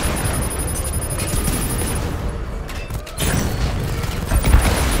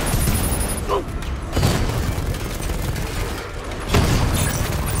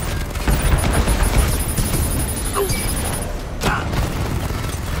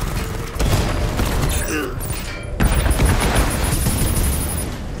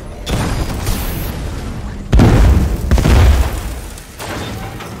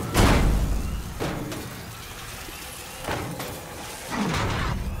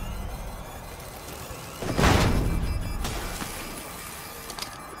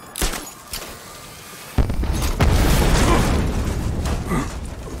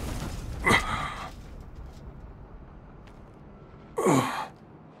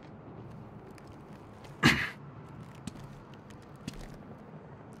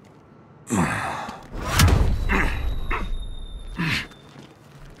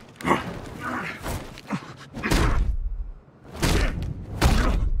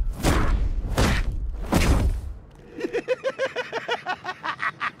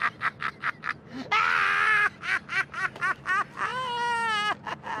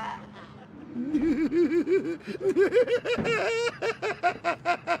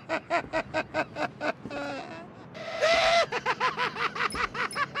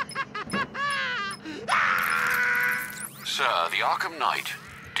 Sir, the Arkham Knight.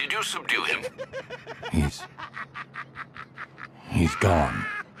 Did you subdue him? He's gone.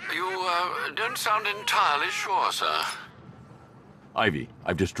 You, don't sound entirely sure, sir. Ivy,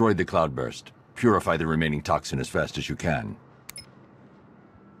 I've destroyed the cloudburst. Purify the remaining toxin as fast as you can.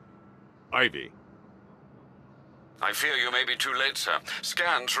 Ivy. I fear you may be too late, sir.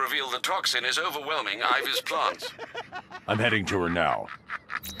 Scans reveal the toxin is overwhelming Ivy's plants. I'm heading to her now.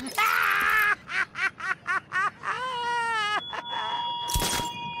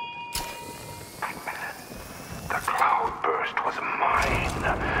 The cloudburst was mine.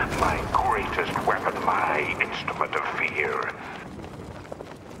 My greatest weapon, my instrument of fear.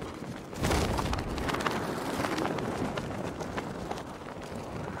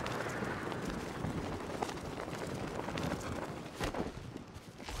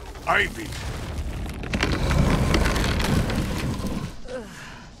 Ivy!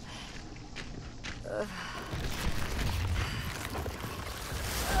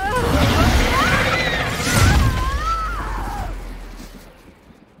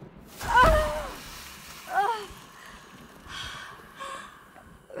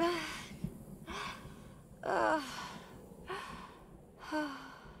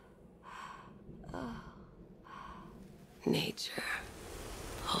 Nature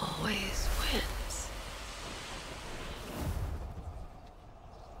always wins.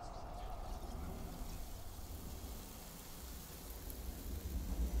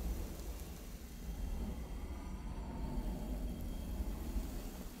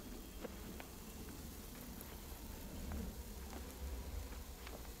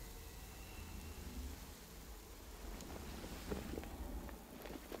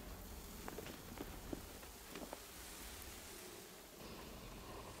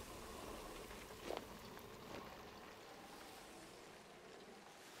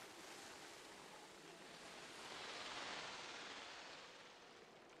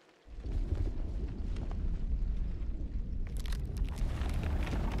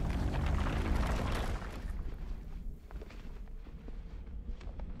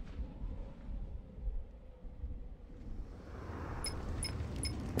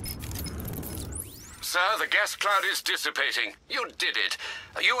 Sir, the gas cloud is dissipating. You did it.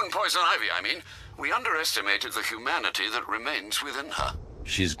 You and Poison Ivy, I mean. We underestimated the humanity that remains within her.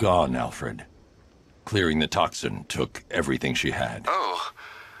 She's gone, Alfred. Clearing the toxin took everything she had. Oh,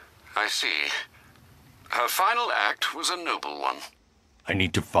 I see. Her final act was a noble one. I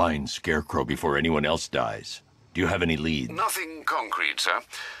need to find Scarecrow before anyone else dies. Do you have any leads? Nothing concrete, sir.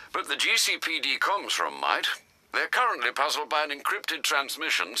 But the GCPD comms room might. They're currently puzzled by an encrypted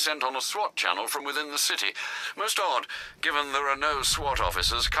transmission sent on a SWAT channel from within the city. Most odd, given there are no SWAT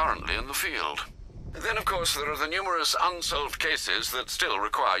officers currently in the field. Then, of course, there are the numerous unsolved cases that still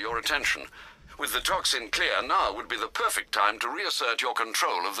require your attention. With the toxin clear, now would be the perfect time to reassert your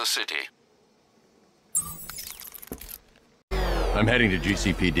control of the city. I'm heading to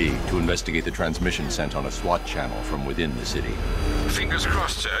GCPD to investigate the transmission sent on a SWAT channel from within the city. Fingers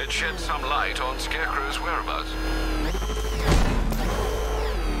crossed, sir, it sheds some light on Scarecrow's whereabouts.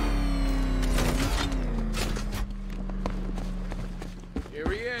 Here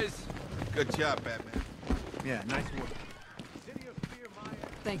he is. Good job, Batman. Yeah, nice work.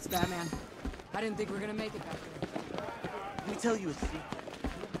 Thanks, Batman. I didn't think we were gonna make it back there. Let me tell you a secret. You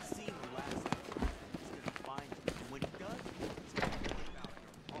haven't seen the last of him. He's gonna find you. And when he does, he's gonna rip out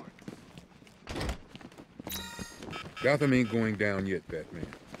your heart. Gotham ain't going down yet, Batman.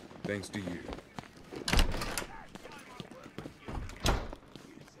 Thanks to you.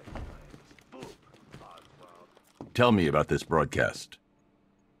 Tell me about this broadcast.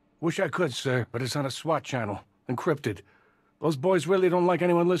 Wish I could, sir, but it's on a SWAT channel. Encrypted. Those boys really don't like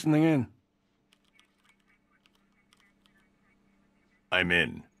anyone listening in. I'm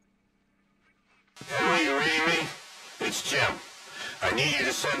in. Are you reading me? It's Jim. I need you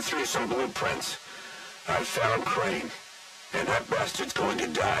to send through some blueprints. I found Crane, and that bastard's going to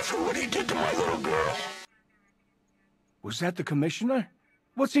die for what he did to my little girl. Was that the commissioner?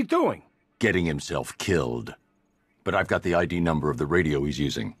 What's he doing? Getting himself killed. But I've got the ID number of the radio he's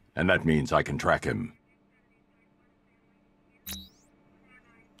using, and that means I can track him.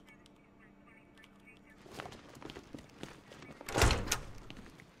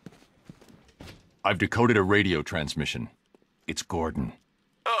 I've decoded a radio transmission. It's Gordon.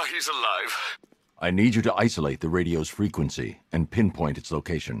 Oh, he's alive. I need you to isolate the radio's frequency and pinpoint its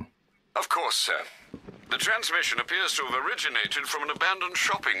location. Of course, sir. The transmission appears to have originated from an abandoned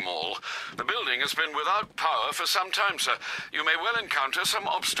shopping mall. The building has been without power for some time, sir. You may well encounter some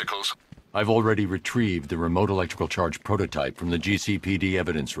obstacles. I've already retrieved the remote electrical charge prototype from the GCPD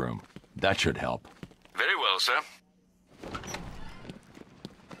evidence room. That should help. Very well, sir.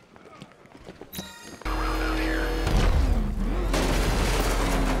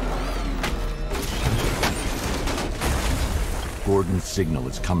 Gordon's signal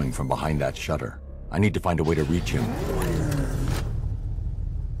is coming from behind that shutter. I need to find a way to reach him.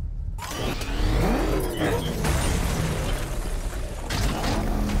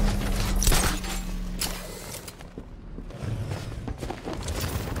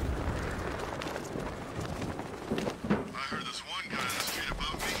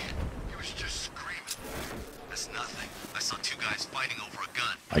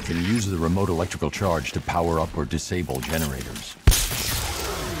 I can use the remote electrical charge to power up or disable generators.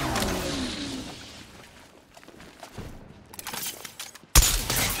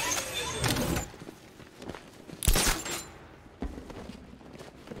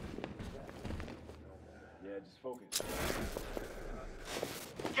 Yeah, just focus.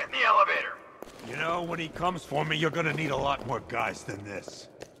 Get in the elevator! You know, when he comes for me, you're gonna need a lot more guys than this.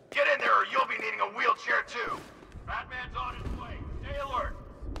 Get in there or you'll be needing a wheelchair too! Batman's on his way! Stay alert!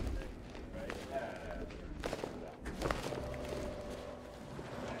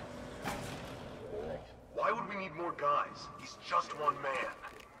 Why would we need more guys? He's just one man.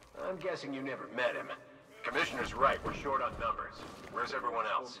 I'm guessing you never met him. Commissioner's right, we're short on numbers. Where's everyone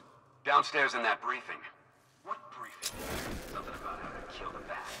else? Downstairs in that briefing. What briefing? Something about how to kill the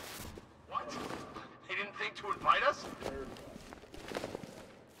bat. What? They didn't think to invite us?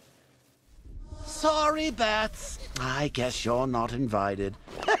 Sorry, Bats. I guess you're not invited.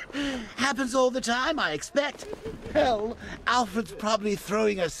 Happens all the time, I expect. Hell, Alfred's probably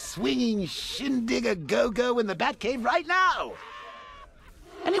throwing a swinging shindig a go-go in the Batcave right now.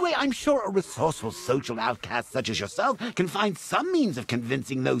 Anyway, I'm sure a resourceful social outcast such as yourself can find some means of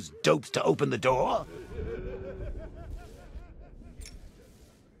convincing those dopes to open the door.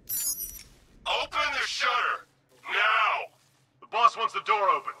 Open the shutter! Now! The boss wants the door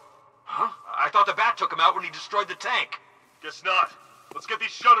open. Huh? I thought the bat took him out when he destroyed the tank. Guess not. Let's get these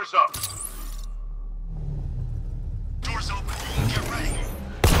shutters up. Doors open. Get ready.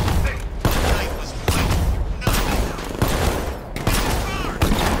 Night was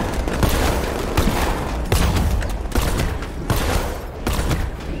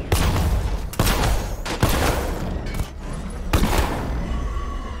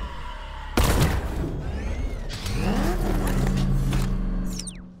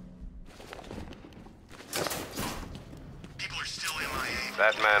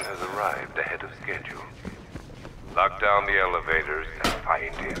Batman has arrived ahead of schedule. Lock down the elevators and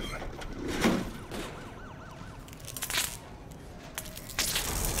find him.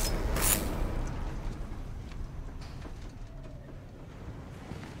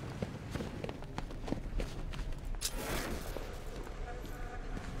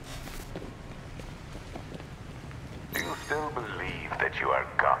 Do you still believe that you are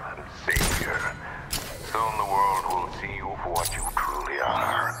Gotham's savior? Soon the world will see you for what you truly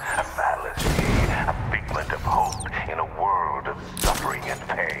are. A fallacy, a figment of hope in a world of suffering and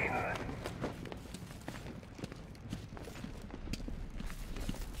pain.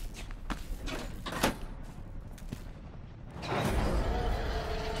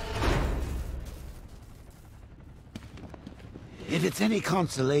 If it's any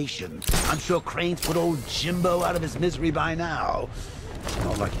consolation, I'm sure Crane's put old Jimbo out of his misery by now. It's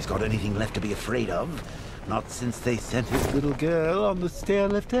not like he's got anything left to be afraid of. Not since they sent his little girl on the stair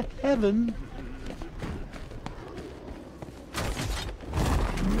lift to heaven.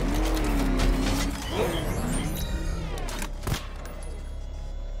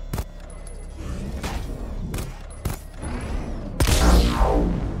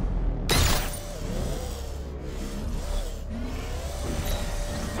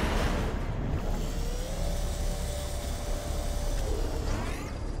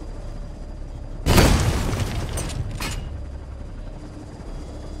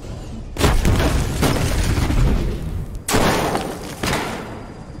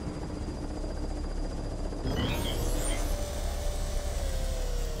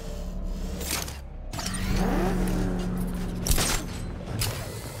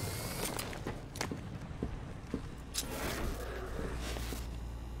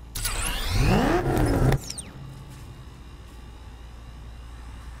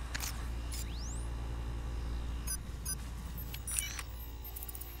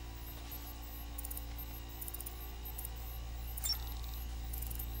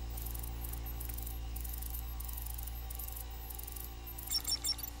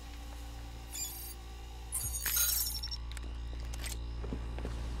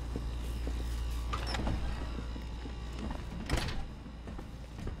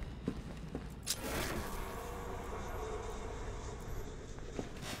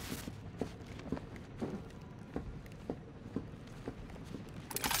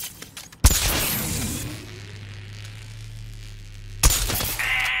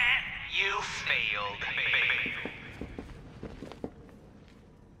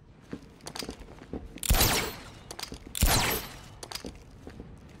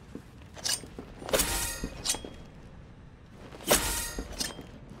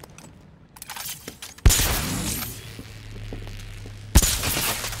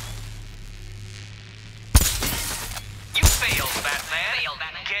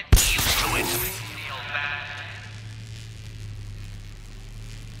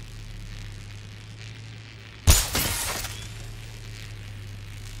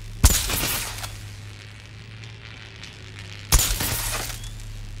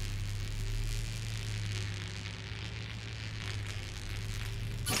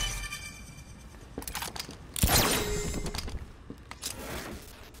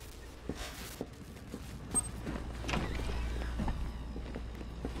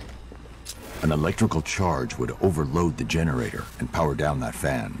 An electrical charge would overload the generator and power down that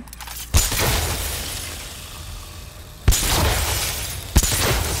fan.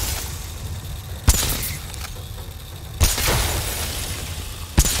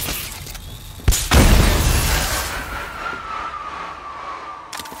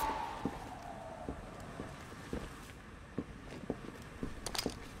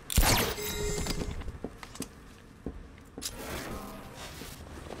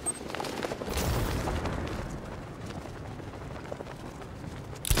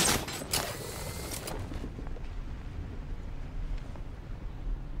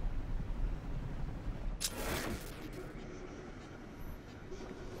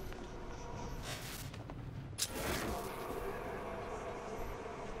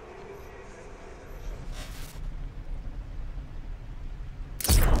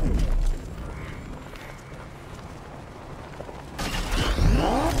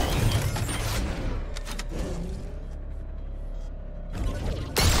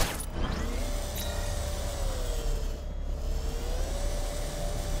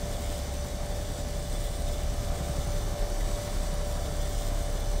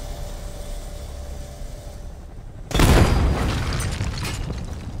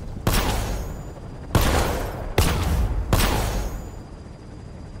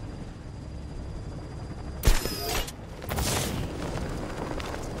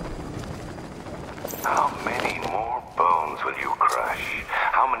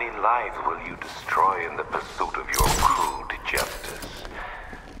 lives will you destroy in the pursuit of your crude justice?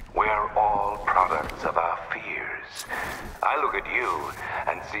 We're all products of our fears. I look at you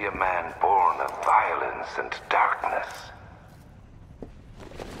and see a man born of violence and darkness.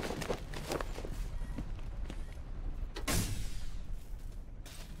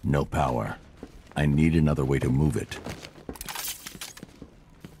 No power. I need another way to move it.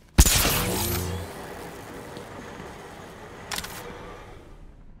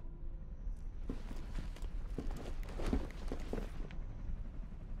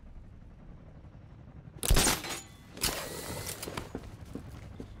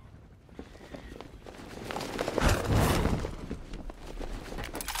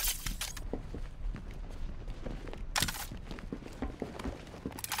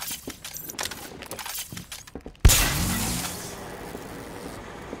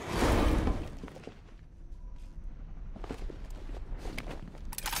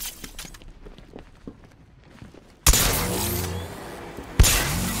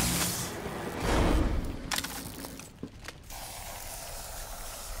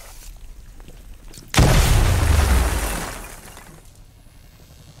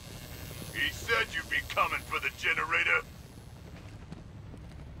 said you'd be coming for the generator.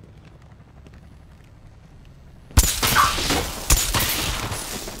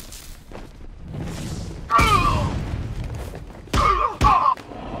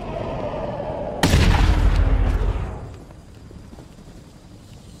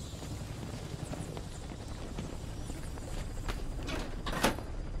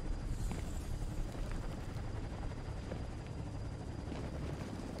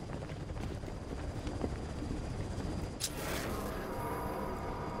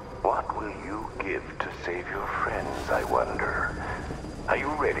 What will you give to save your friends, I wonder? Are you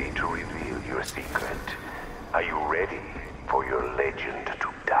ready to reveal your secret? Are you ready for your legend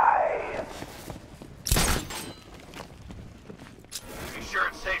to die? You sure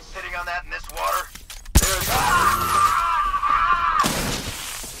it's safe sitting on that in this water?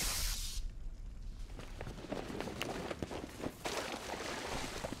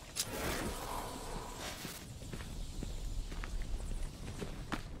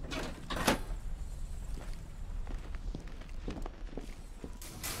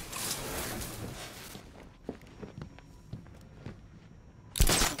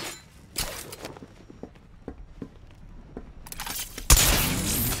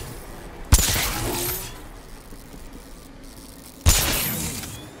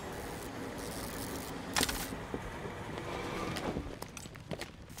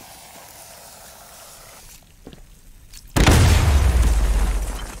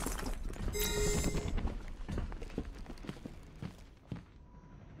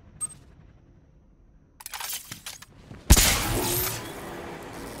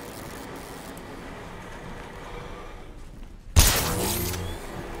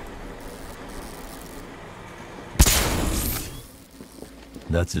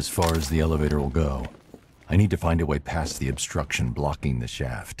 That's as far as the elevator will go. I need to find a way past the obstruction blocking the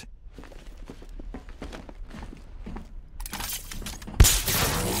shaft.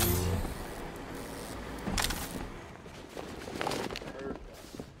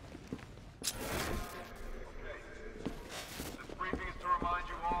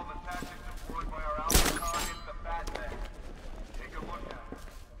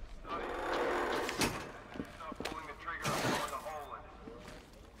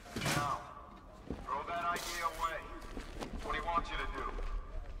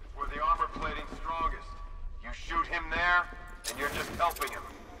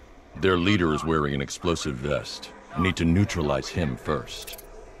 Their leader is wearing an explosive vest. I need to neutralize him first.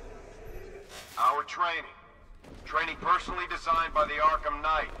 Our training personally designed by the Arkham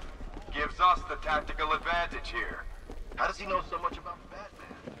Knight, gives us the tactical advantage here. How does he know so much about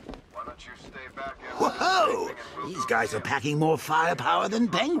Batman? Why don't you stay back and... Whoa! These guys are packing more firepower than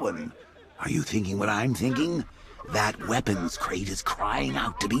Penguin. Are you thinking what I'm thinking? That weapons crate is crying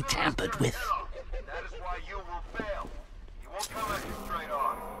out to be tampered with. That is why you will fail. He won't come at you straight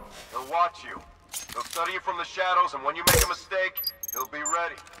on. He'll watch you. He'll study you from the shadows, and when you make a mistake, he'll be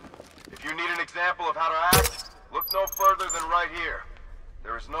ready. If you need an example of how to act, look no further than right here.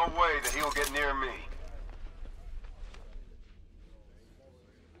 There is no way that he'll get near me.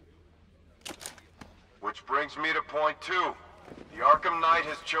 Which brings me to point 2. The Arkham Knight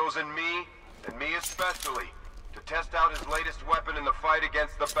has chosen me, and me especially, to test out his latest weapon in the fight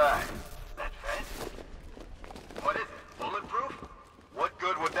against the Bat. That vest? What is it? Bulletproof? What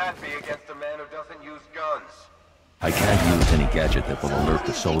good would that be against a man who doesn't use guns? I can't use any gadget that will alert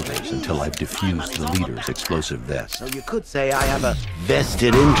the soldiers until I've defused the leader's explosive vest. So you could say I have a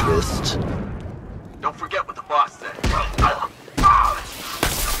vested interest. Don't forget what the boss said.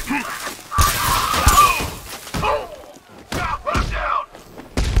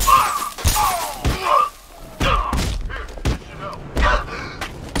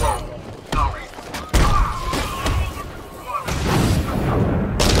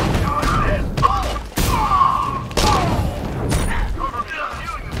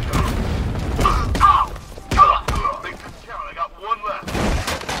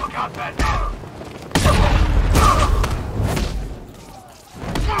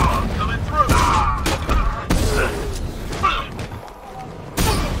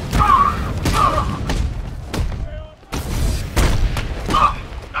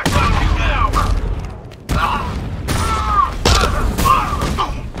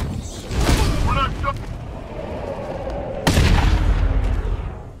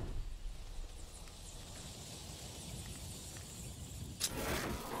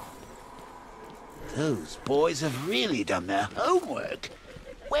 Those boys have really done their homework.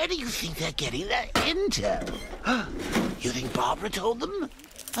 Where do you think they're getting their intel? You think Barbara told them?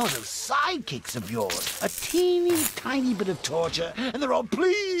 Oh, those sidekicks of yours. A teeny tiny bit of torture, and they're all,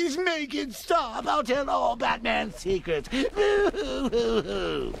 please make it stop. I'll tell all Batman's secrets.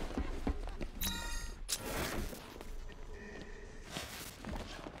 Boo-hoo-hoo-hoo.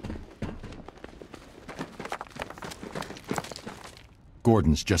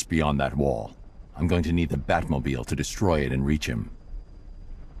 Gordon's just beyond that wall. I'm going to need the Batmobile to destroy it and reach him.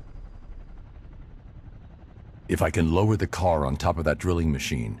 If I can lower the car on top of that drilling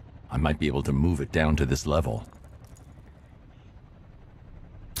machine, I might be able to move it down to this level.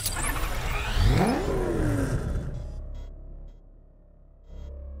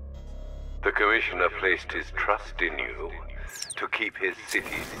 The Commissioner placed his trust in you to keep his city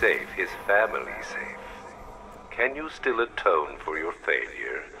safe, his family safe. Can you still atone for your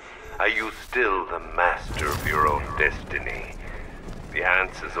failure? Are you still the master of your own destiny? The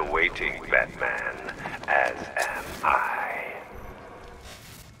answer's awaiting, Batman, as am I.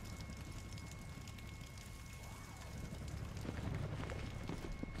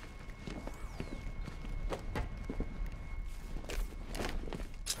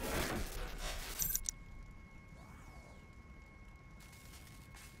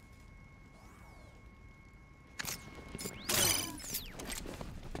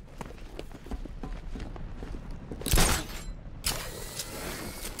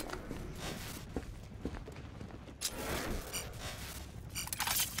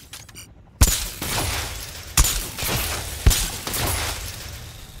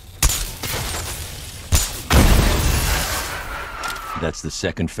 That's the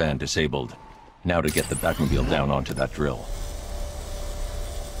second fan disabled. Now to get the Batmobile down onto that drill.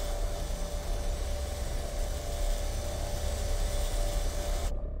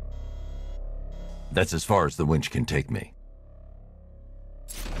 That's as far as the winch can take me.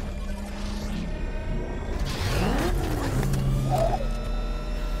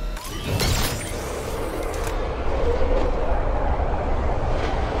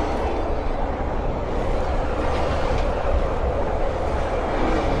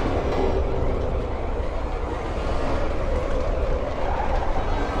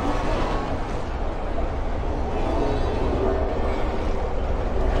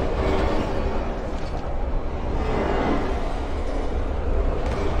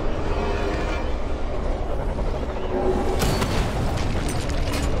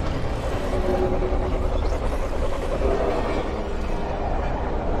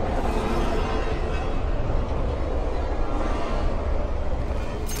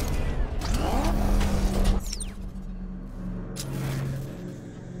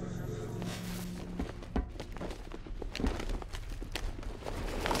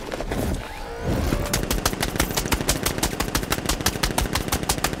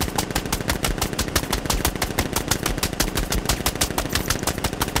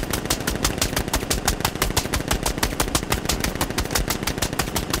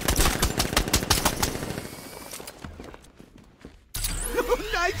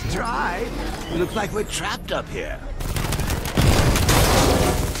 Nice try. Looks like we're trapped up here.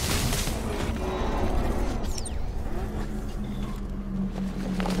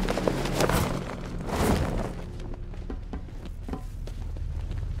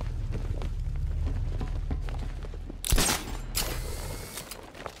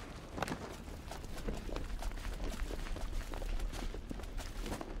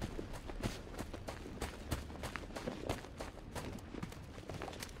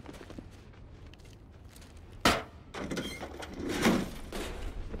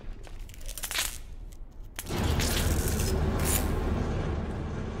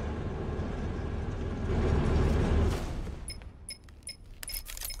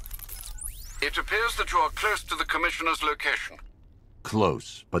 It appears that you are close to the Commissioner's location.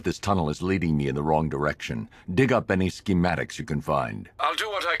 Close, but this tunnel is leading me in the wrong direction. Dig up any schematics you can find. I'll do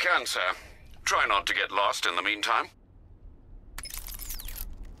what I can, sir. Try not to get lost in the meantime.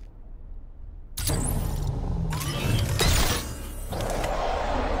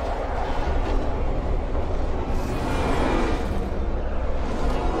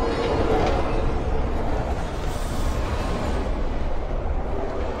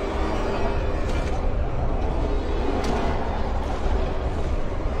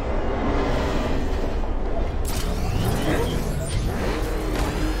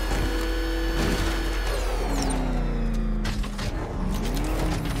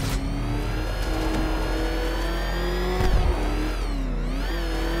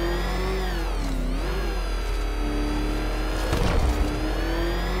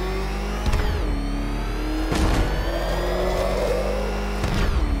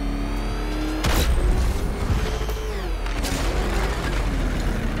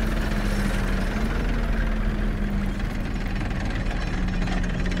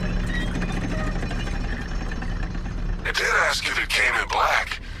 I did ask if it came in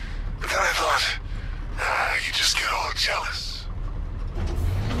black, but then I thought, you just get all jealous.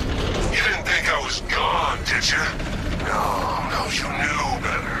 You didn't think I was gone, did you? No, you knew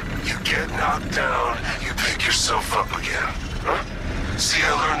better. You get knocked down, you pick yourself up again. Huh? See,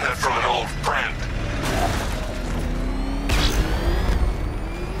 I learned that from an old friend.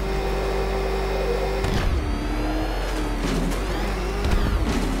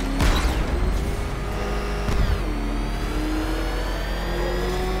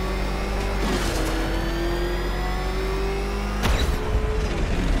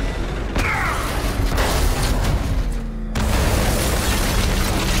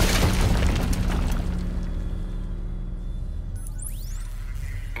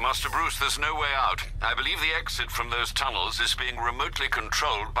 Master Bruce, there's no way out. I believe the exit from those tunnels is being remotely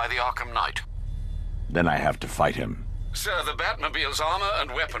controlled by the Arkham Knight. Then I have to fight him. Sir, the Batmobile's armor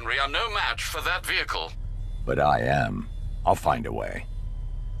and weaponry are no match for that vehicle. But I am. I'll find a way.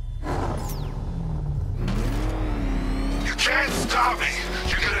 You can't stop me.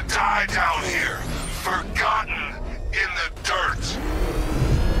 You're gonna die down here. Forgotten in the dirt.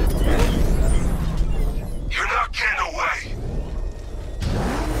 You're not getting away.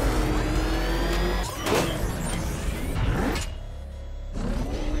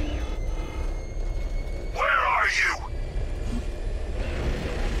 Where are you?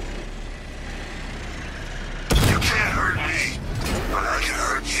 You can't hurt me, but I can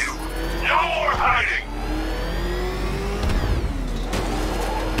hurt you. No more hiding!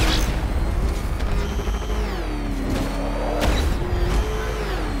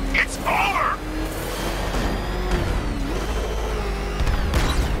 It's over!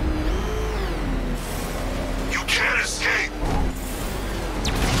 You can't escape!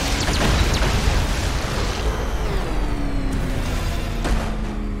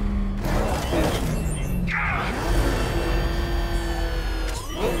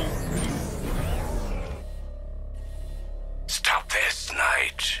 Stop this,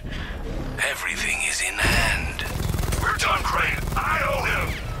 Knight. Everything is in hand. We're done, Crane. I owe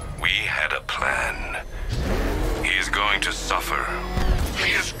him. We had a plan. He is going to suffer.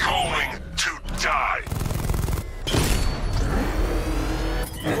 He is going to die.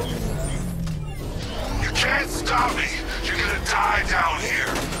 You can't stop me. You're gonna die down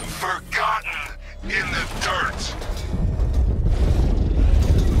here. Forgotten in the dirt.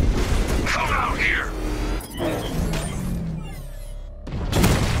 Come out here.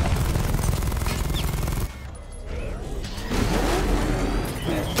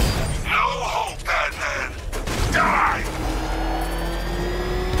 No hope, Batman! Die!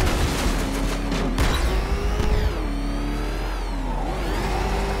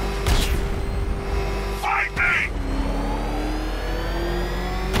 Fight me!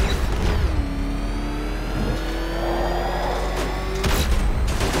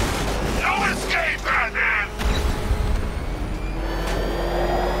 No escape, Batman!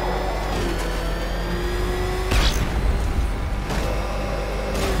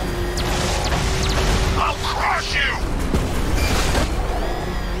 I'll crush you!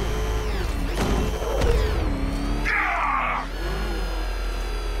 Ah!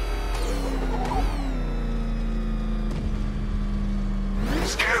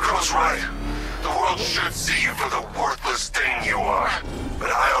 Scarecrow's right. The world should see you for the worthless thing you are.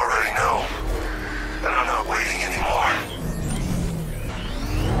 But I already know. And I'm not waiting anymore.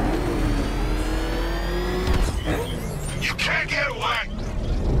 You can't get away!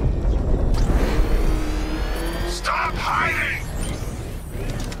 Stop hiding!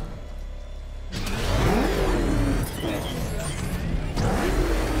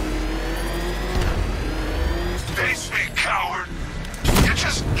 Face me, coward! You're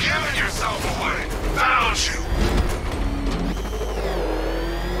just giving yourself away! Found you!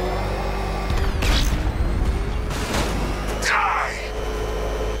 Die!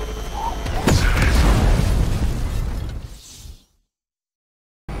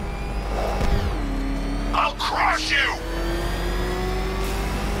 I'll crush you!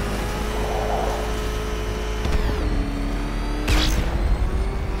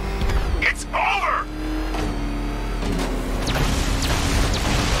 It's over!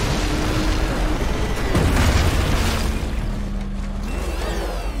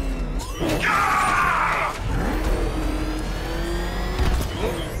 Ah!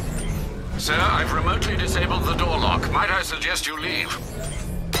 Sir, I've remotely disabled the door lock. Might I suggest you leave?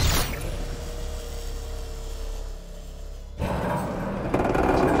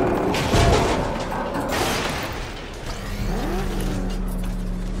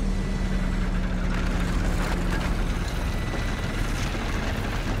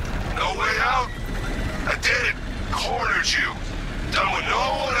 No way out? I did it! cornered you. Done what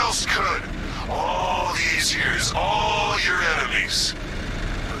no one else could. All these years, all your enemies.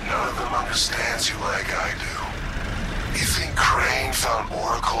 But none of them understands you like I do. You think Crane found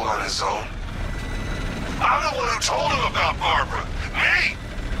Oracle on his own? I'm the one who told him about Barbara. Me!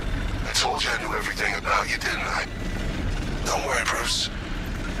 I told you I knew everything about you, didn't I? Don't worry, Bruce.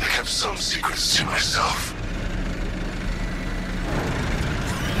 I kept some secrets to myself.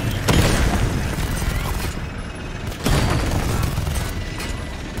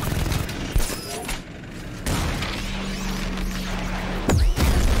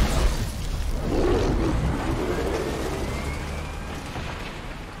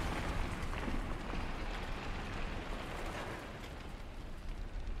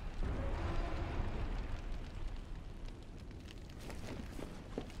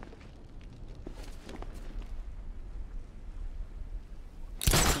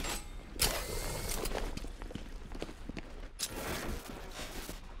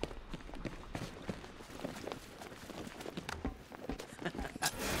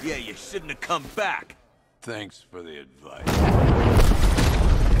 Yeah, you shouldn't have come back. Thanks for the advice.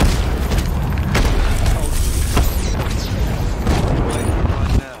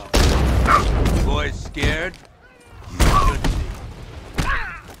 Boys scared? You should be.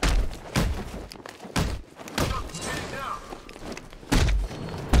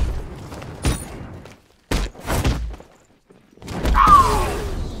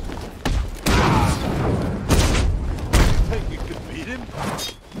 Think you could beat him?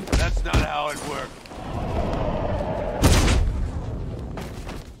 That's not how it works.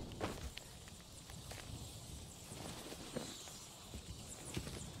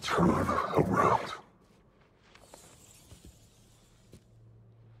 Turn around.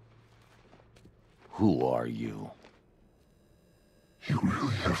 Who are you? You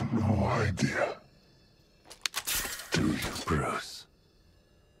really have no idea. Do you, Bruce?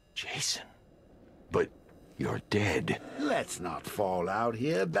 Jason. But you're dead. Let's not fall out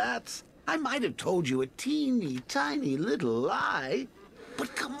here, Bats. I might have told you a teeny tiny little lie.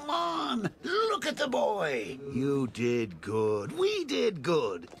 But come on, look at the boy. You did good. We did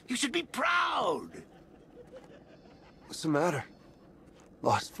good. You should be proud. What's the matter?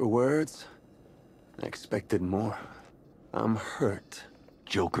 Lost for words? I expected more. I'm hurt.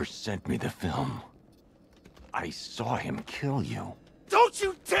 Joker sent me the film. I saw him kill you. Don't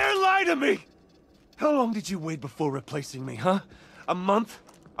you dare lie to me! How long did you wait before replacing me, huh? A month?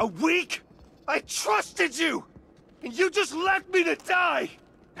 A week? I trusted you! And you just left me to die!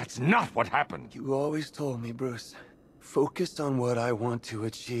 That's not what happened. You always told me, Bruce. Focus on what I want to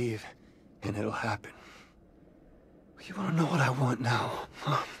achieve, and it'll happen. You wanna know what I want now,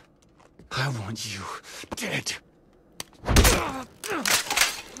 huh? I want you dead.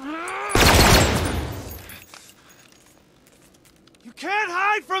 You can't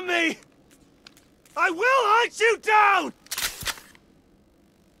hide from me! I will hunt you down!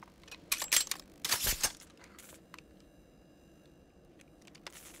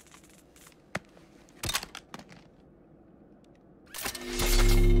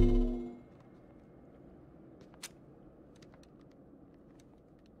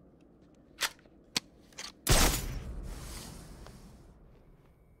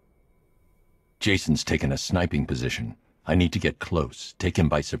 Jason's taken a sniping position. I need to get close, take him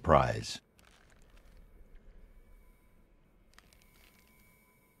by surprise.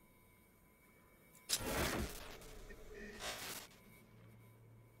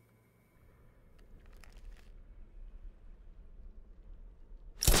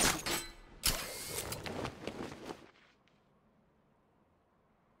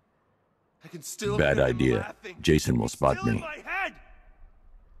 I can still Bad hear them idea. laughing. Jason will spot Still in me. my head.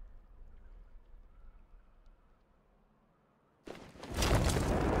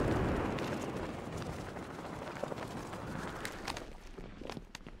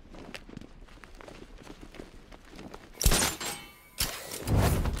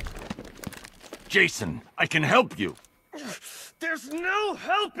 Jason, I can help you. There's no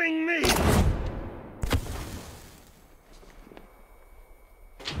helping me!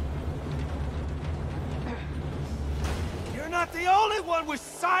 You're not the only one with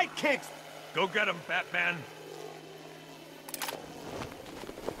sidekicks! Go get him, Batman.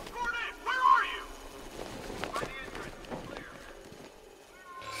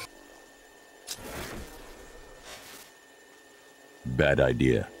 Bad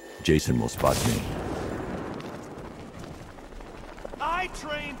idea. Jason will spot me. I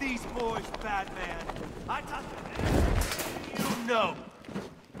trained these boys, Batman. I taught them everything you know.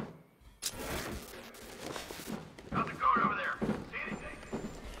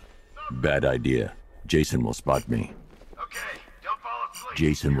 Bad idea. Jason will spot me. Okay, don't fall asleep.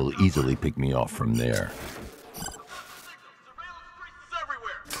 Jason will easily pick me off from there.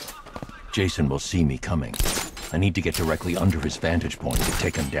 Jason will see me coming. I need to get directly under his vantage point to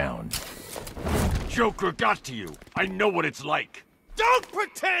take him down. Joker got to you. I know what it's like. Don't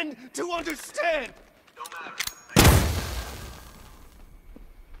pretend to understand! Don't matter.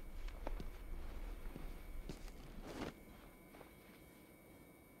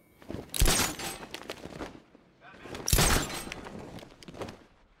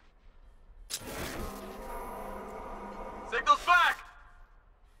 Signal's back!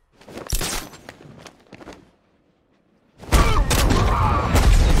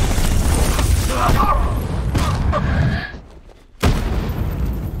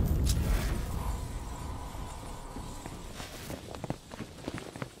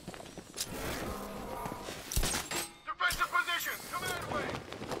 Defensive position! Command way!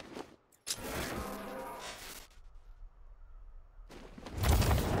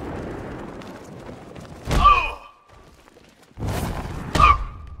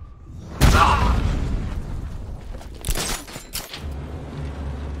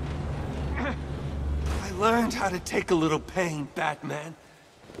 I learned how to take a little pain, Batman.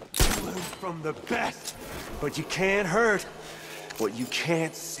 I learned from the best. But you can't hurt what you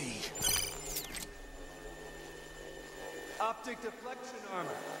can't see. Optic deflection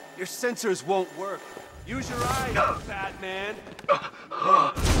armor. Your sensors won't work. Use your eyes, Batman.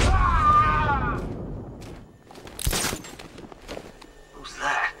 Who's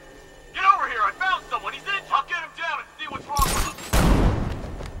that? Get over here! I found someone! He's in! I'll get him down and see what's wrong with him!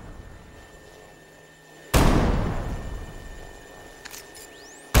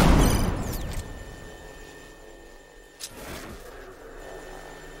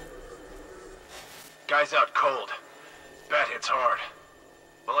 Guy's out cold. Bat hits hard.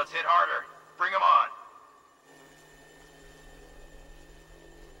 Bullets hit harder. Bring him on.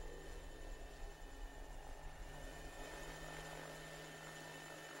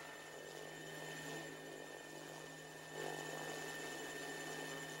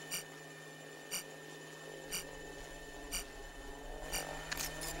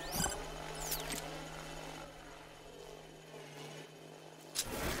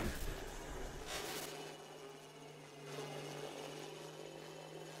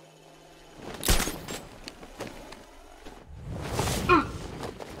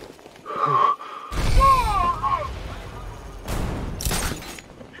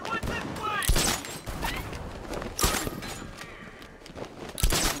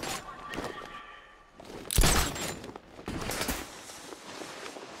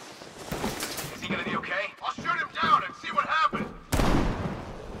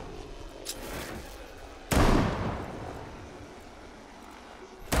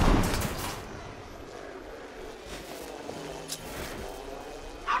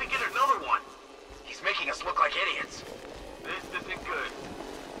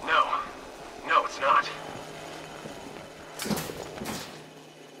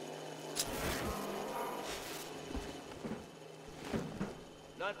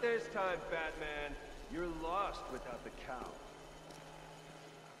 Not this time, Batman. You're lost without the cow.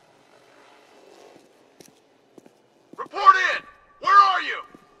 Report in! Where are you?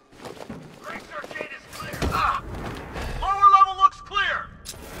 Great Search gate is clear. Ah! Lower level looks clear!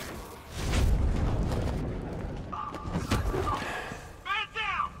 Man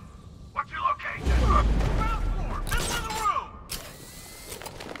down! What's your location? Ground floor! Middle of the room!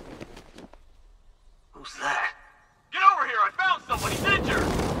 Who's that? Get over here! I found someone! He's injured!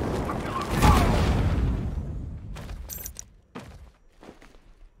 What's your location?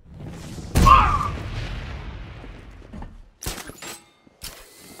 Ah!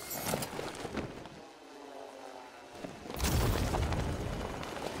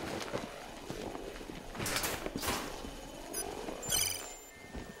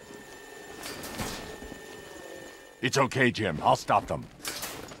 It's okay, Jim. I'll stop them.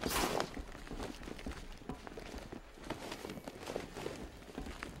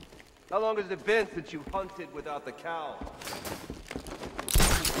 How long has it been since you hunted without the cow?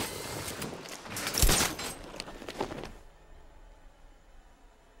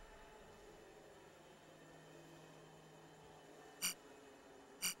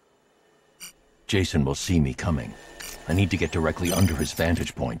 Jason will see me coming. I need to get directly under his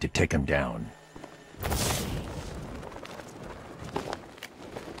vantage point to take him down.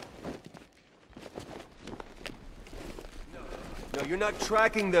 No, you're not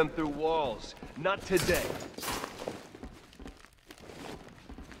tracking them through walls. Not today.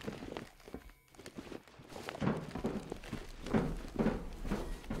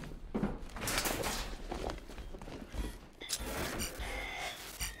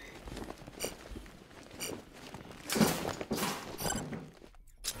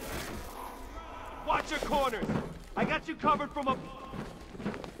 corners. I got you covered from a...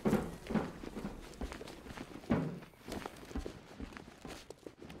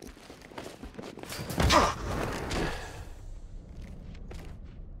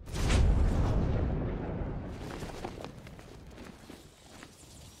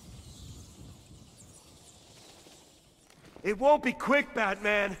 It won't be quick,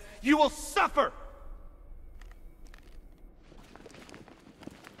 Batman. You will suffer!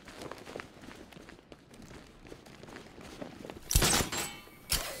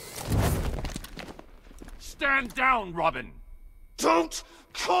 Stand down, Robin! Don't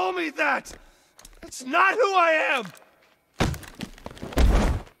call me that! It's not who I am!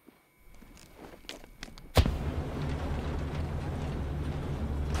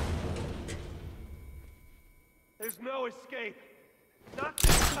 There's no escape. Not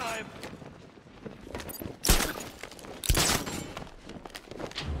this time.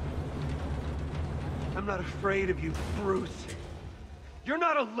 I'm not afraid of you, Bruce. You're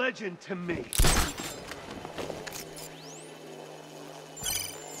not a legend to me.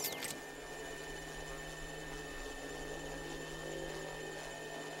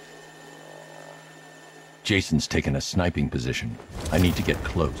 Jason's taken a sniping position. I need to get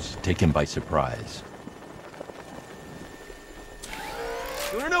close, take him by surprise.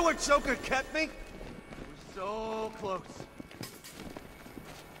 You wanna know where Joker kept me? We're so close.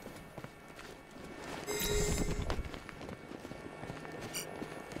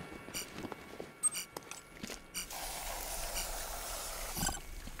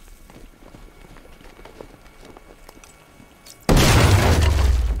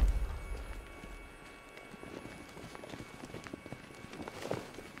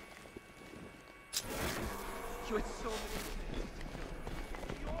 You had so many...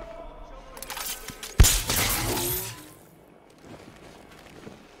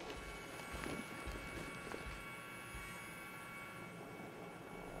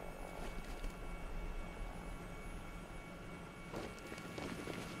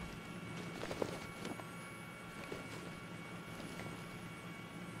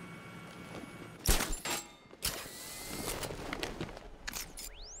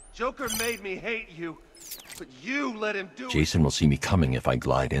 Joker made me hate you, but you let him do it. Jason will see me coming if I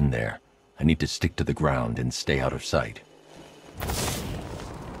glide in there. I need to stick to the ground and stay out of sight.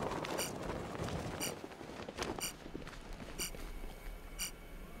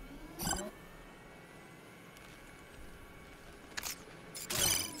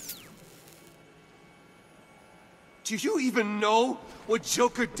 Do you even know what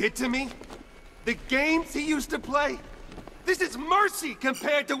Joker did to me? The games he used to play? This is mercy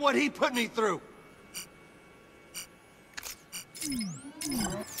compared to what he put me through!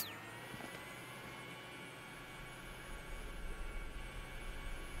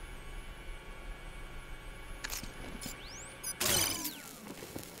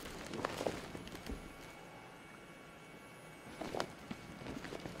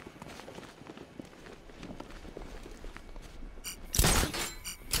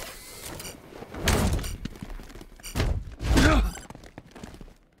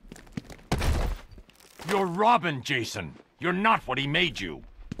 You're Robin, Jason. You're not what he made you.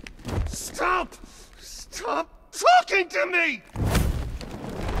 Stop! Stop talking to me!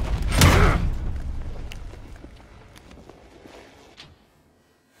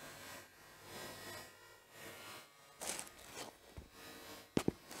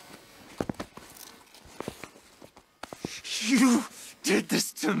 You did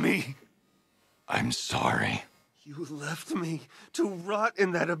this to me. I'm sorry. You left me to rot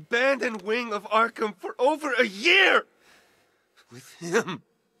in that abandoned wing of Arkham for over a year! With him.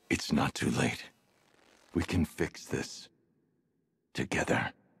 It's not too late. We can fix this.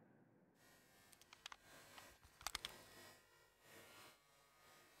 Together.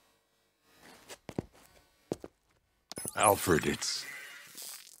 Alfred,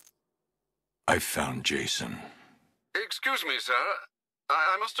 I found Jason. Excuse me, sir.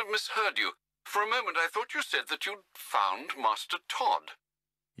 I must have misheard you. For a moment, I thought you said that you'd found Master Todd.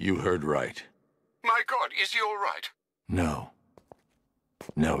 You heard right. My God, is he all right? No.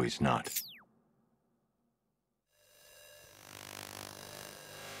 No, he's not.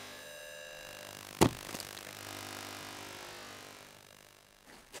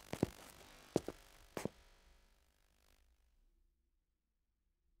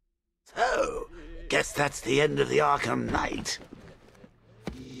 So, guess that's the end of the Arkham Knight.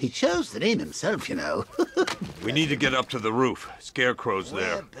 He chose the name himself, you know. We need to get up to the roof. Scarecrow's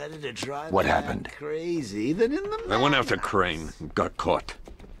there. Better to drive What that happened? crazy than in the I went after Crane and got caught.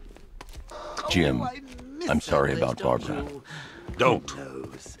 Jim, I'm sorry about Barbara. Don't.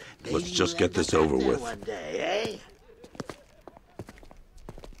 Knows. Let's just get this over with. One day, eh?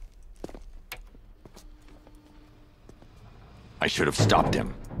 I should have stopped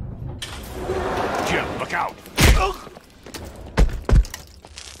him. Jim, look out!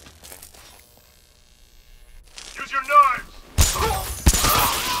 Use your knives!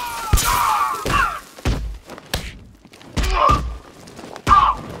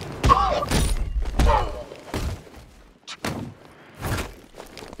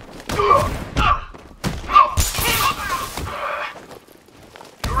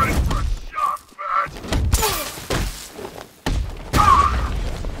 You're ready for a shot, Bat!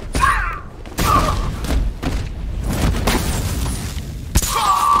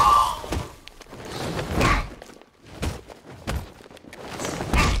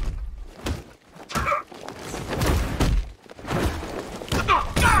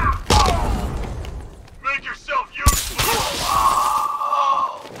 Make yourself useful!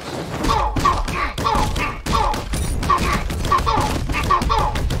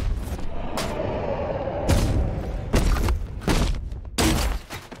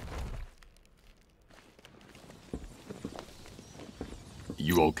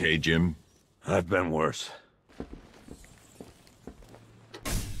 You okay, Jim? I've been worse.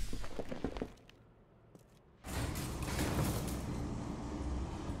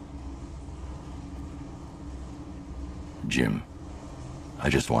 Jim, I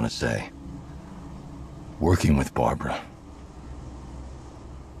just want to say, working with Barbara,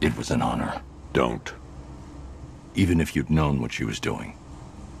 it was an honor. Don't. Even if you'd known what she was doing,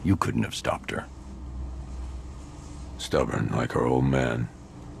 you couldn't have stopped her. Stubborn like her old man.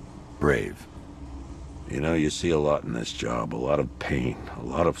 Brave. You know, you see a lot in this job, a lot of pain, a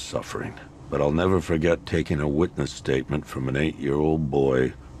lot of suffering. But I'll never forget taking a witness statement from an 8-year-old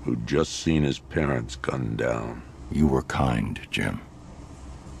boy who'd just seen his parents gunned down. You were kind, Jim.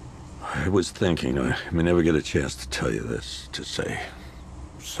 I was thinking, I may never get a chance to tell you this, to say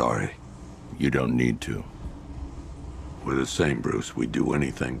sorry. You don't need to. We're the same, Bruce. We'd do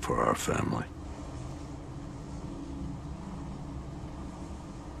anything for our family.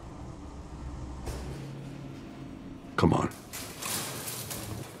 Come on.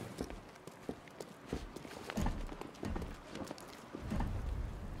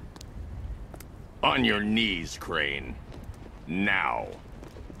 On your knees, Crane. Now.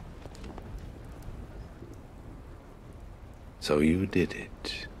 So you did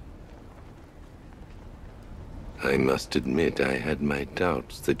it. I must admit I had my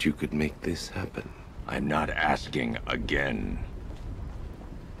doubts that you could make this happen. I'm not asking again.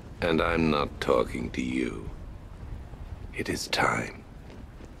 And I'm not talking to you. It is time.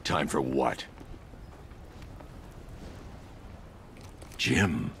 Time for what?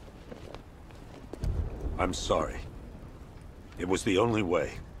 Jim. I'm sorry. It was the only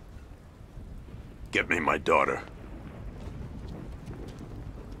way. Get me my daughter.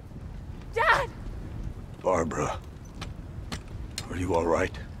 Dad! Barbara. Are you all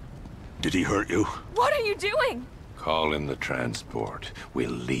right? Did he hurt you? What are you doing? Call in the transport. We're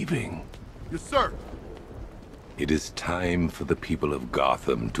leaving. Yes, sir. It is time for the people of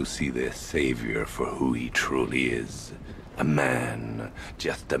Gotham to see their savior for who he truly is. A man,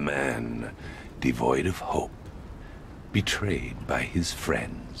 just a man, devoid of hope, betrayed by his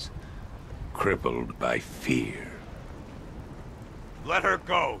friends, crippled by fear. Let her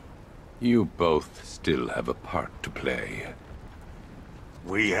go. You both still have a part to play.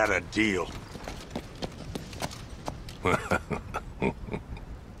 We had a deal.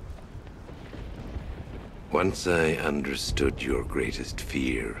 Once I understood your greatest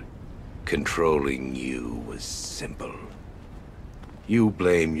fear, controlling you was simple. You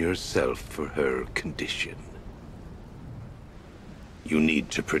blame yourself for her condition. You need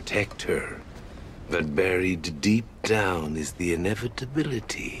to protect her, but buried deep down is the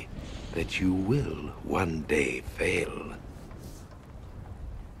inevitability that you will one day fail.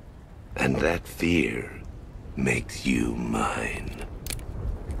 And that fear makes you mine.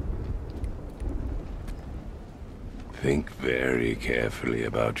 Think very carefully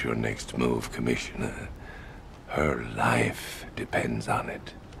about your next move, Commissioner. Her life depends on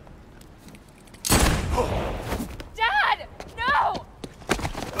it. Dad! No!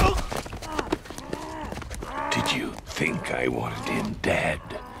 Did you think I wanted him dead?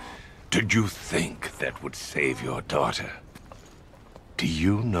 Did you think that would save your daughter? Do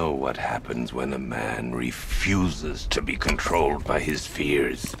you know what happens when a man refuses to be controlled by his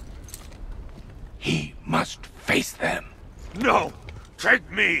fears? He must face them. No! Take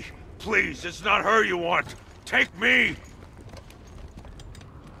me! Please, it's not her you want! Take me!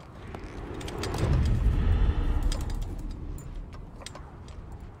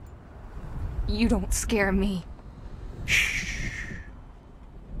 You don't scare me. Shh.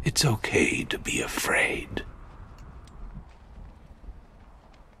 It's okay to be afraid.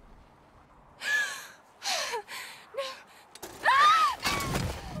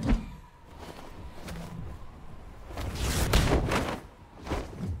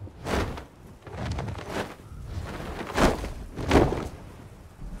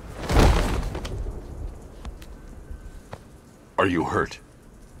 Are you hurt?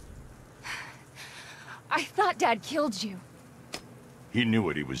 I thought Dad killed you. He knew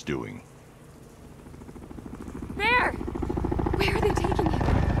what he was doing. There! Where are they taking you?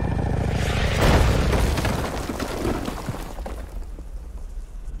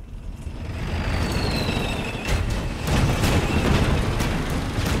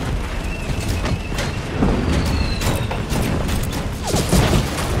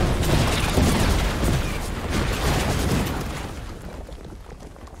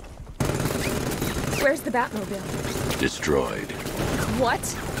 Where's the Batmobile? Destroyed. What?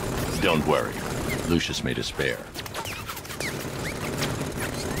 Don't worry. Lucius made a spare.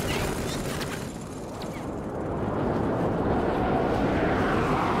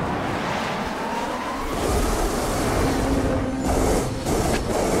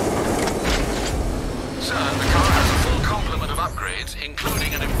 Sir, the car has a full complement of upgrades,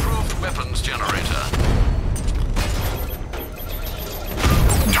 including an improved weapons generator.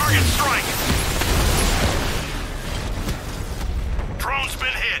 Target strike! Drone's been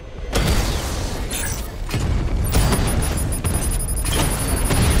hit.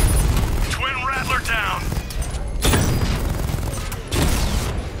 Twin Rattler down.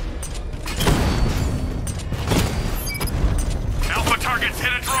 Alpha targets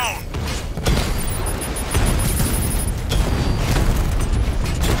hit a drone.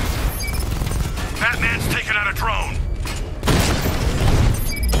 Batman's taken out a drone.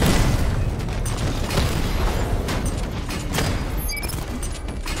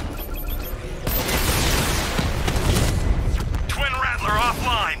 Twin Rattler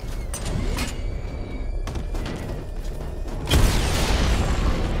offline.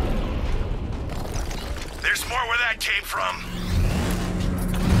 There's more where that came from.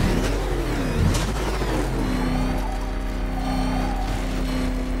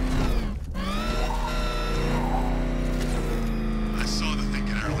 I saw the thing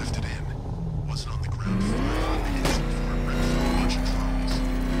get airlifted in. Wasn't on the ground flying minutes before it ripped through a bunch of drones.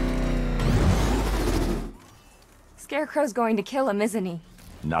 Scarecrow's going to kill him, isn't he?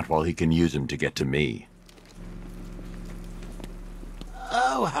 Not while he can use him to get to me.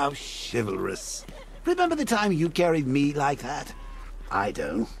 Oh, how chivalrous. Remember the time you carried me like that? I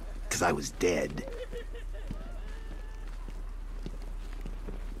don't, because I was dead.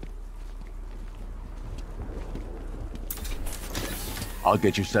 I'll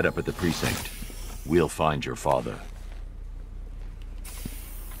get you set up at the precinct. We'll find your father.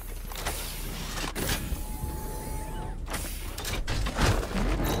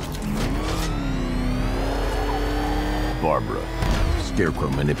 Barbara, Scarecrow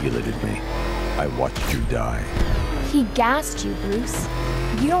manipulated me. I watched you die. He gassed you, Bruce.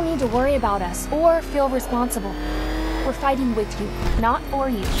 You don't need to worry about us or feel responsible. We're fighting with you, not for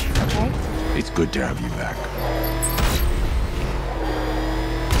you, okay? It's good to have you back.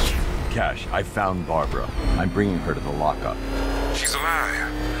 Cash, I found Barbara. I'm bringing her to the lockup. She's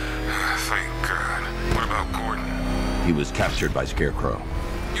alive. Thank God. What about Gordon? He was captured by Scarecrow.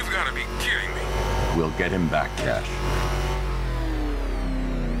 You've got to be kidding me. We'll get him back, Cash.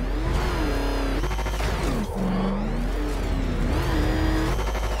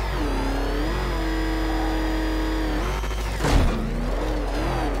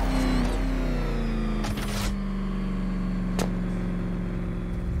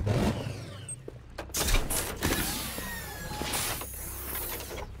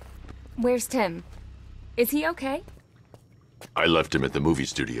 Where's Tim? Is he okay? I left him at the movie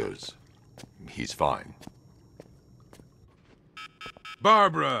studios. He's fine.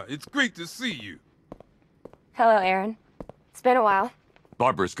 Barbara, it's great to see you. Hello, Aaron. It's been a while.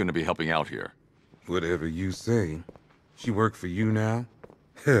 Barbara's gonna be helping out here. Whatever you say. She work for you now?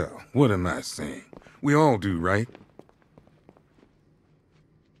 Hell, what am I saying? We all do, right?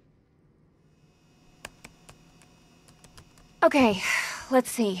 Okay,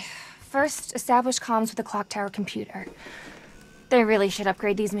 let's see. First, establish comms with the clock tower computer. They really should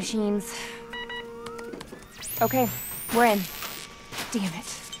upgrade these machines. Okay, we're in. Damn it.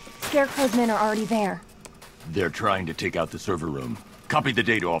 Scarecrow's men are already there. They're trying to take out the server room. Copy the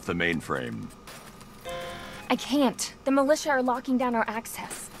data off the mainframe. I can't. The militia are locking down our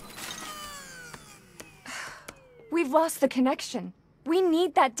access. We've lost the connection. We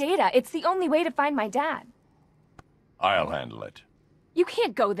need that data. It's the only way to find my dad. I'll handle it. You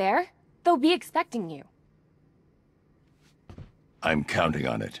can't go there. They'll be expecting you. I'm counting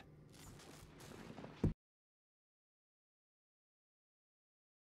on it.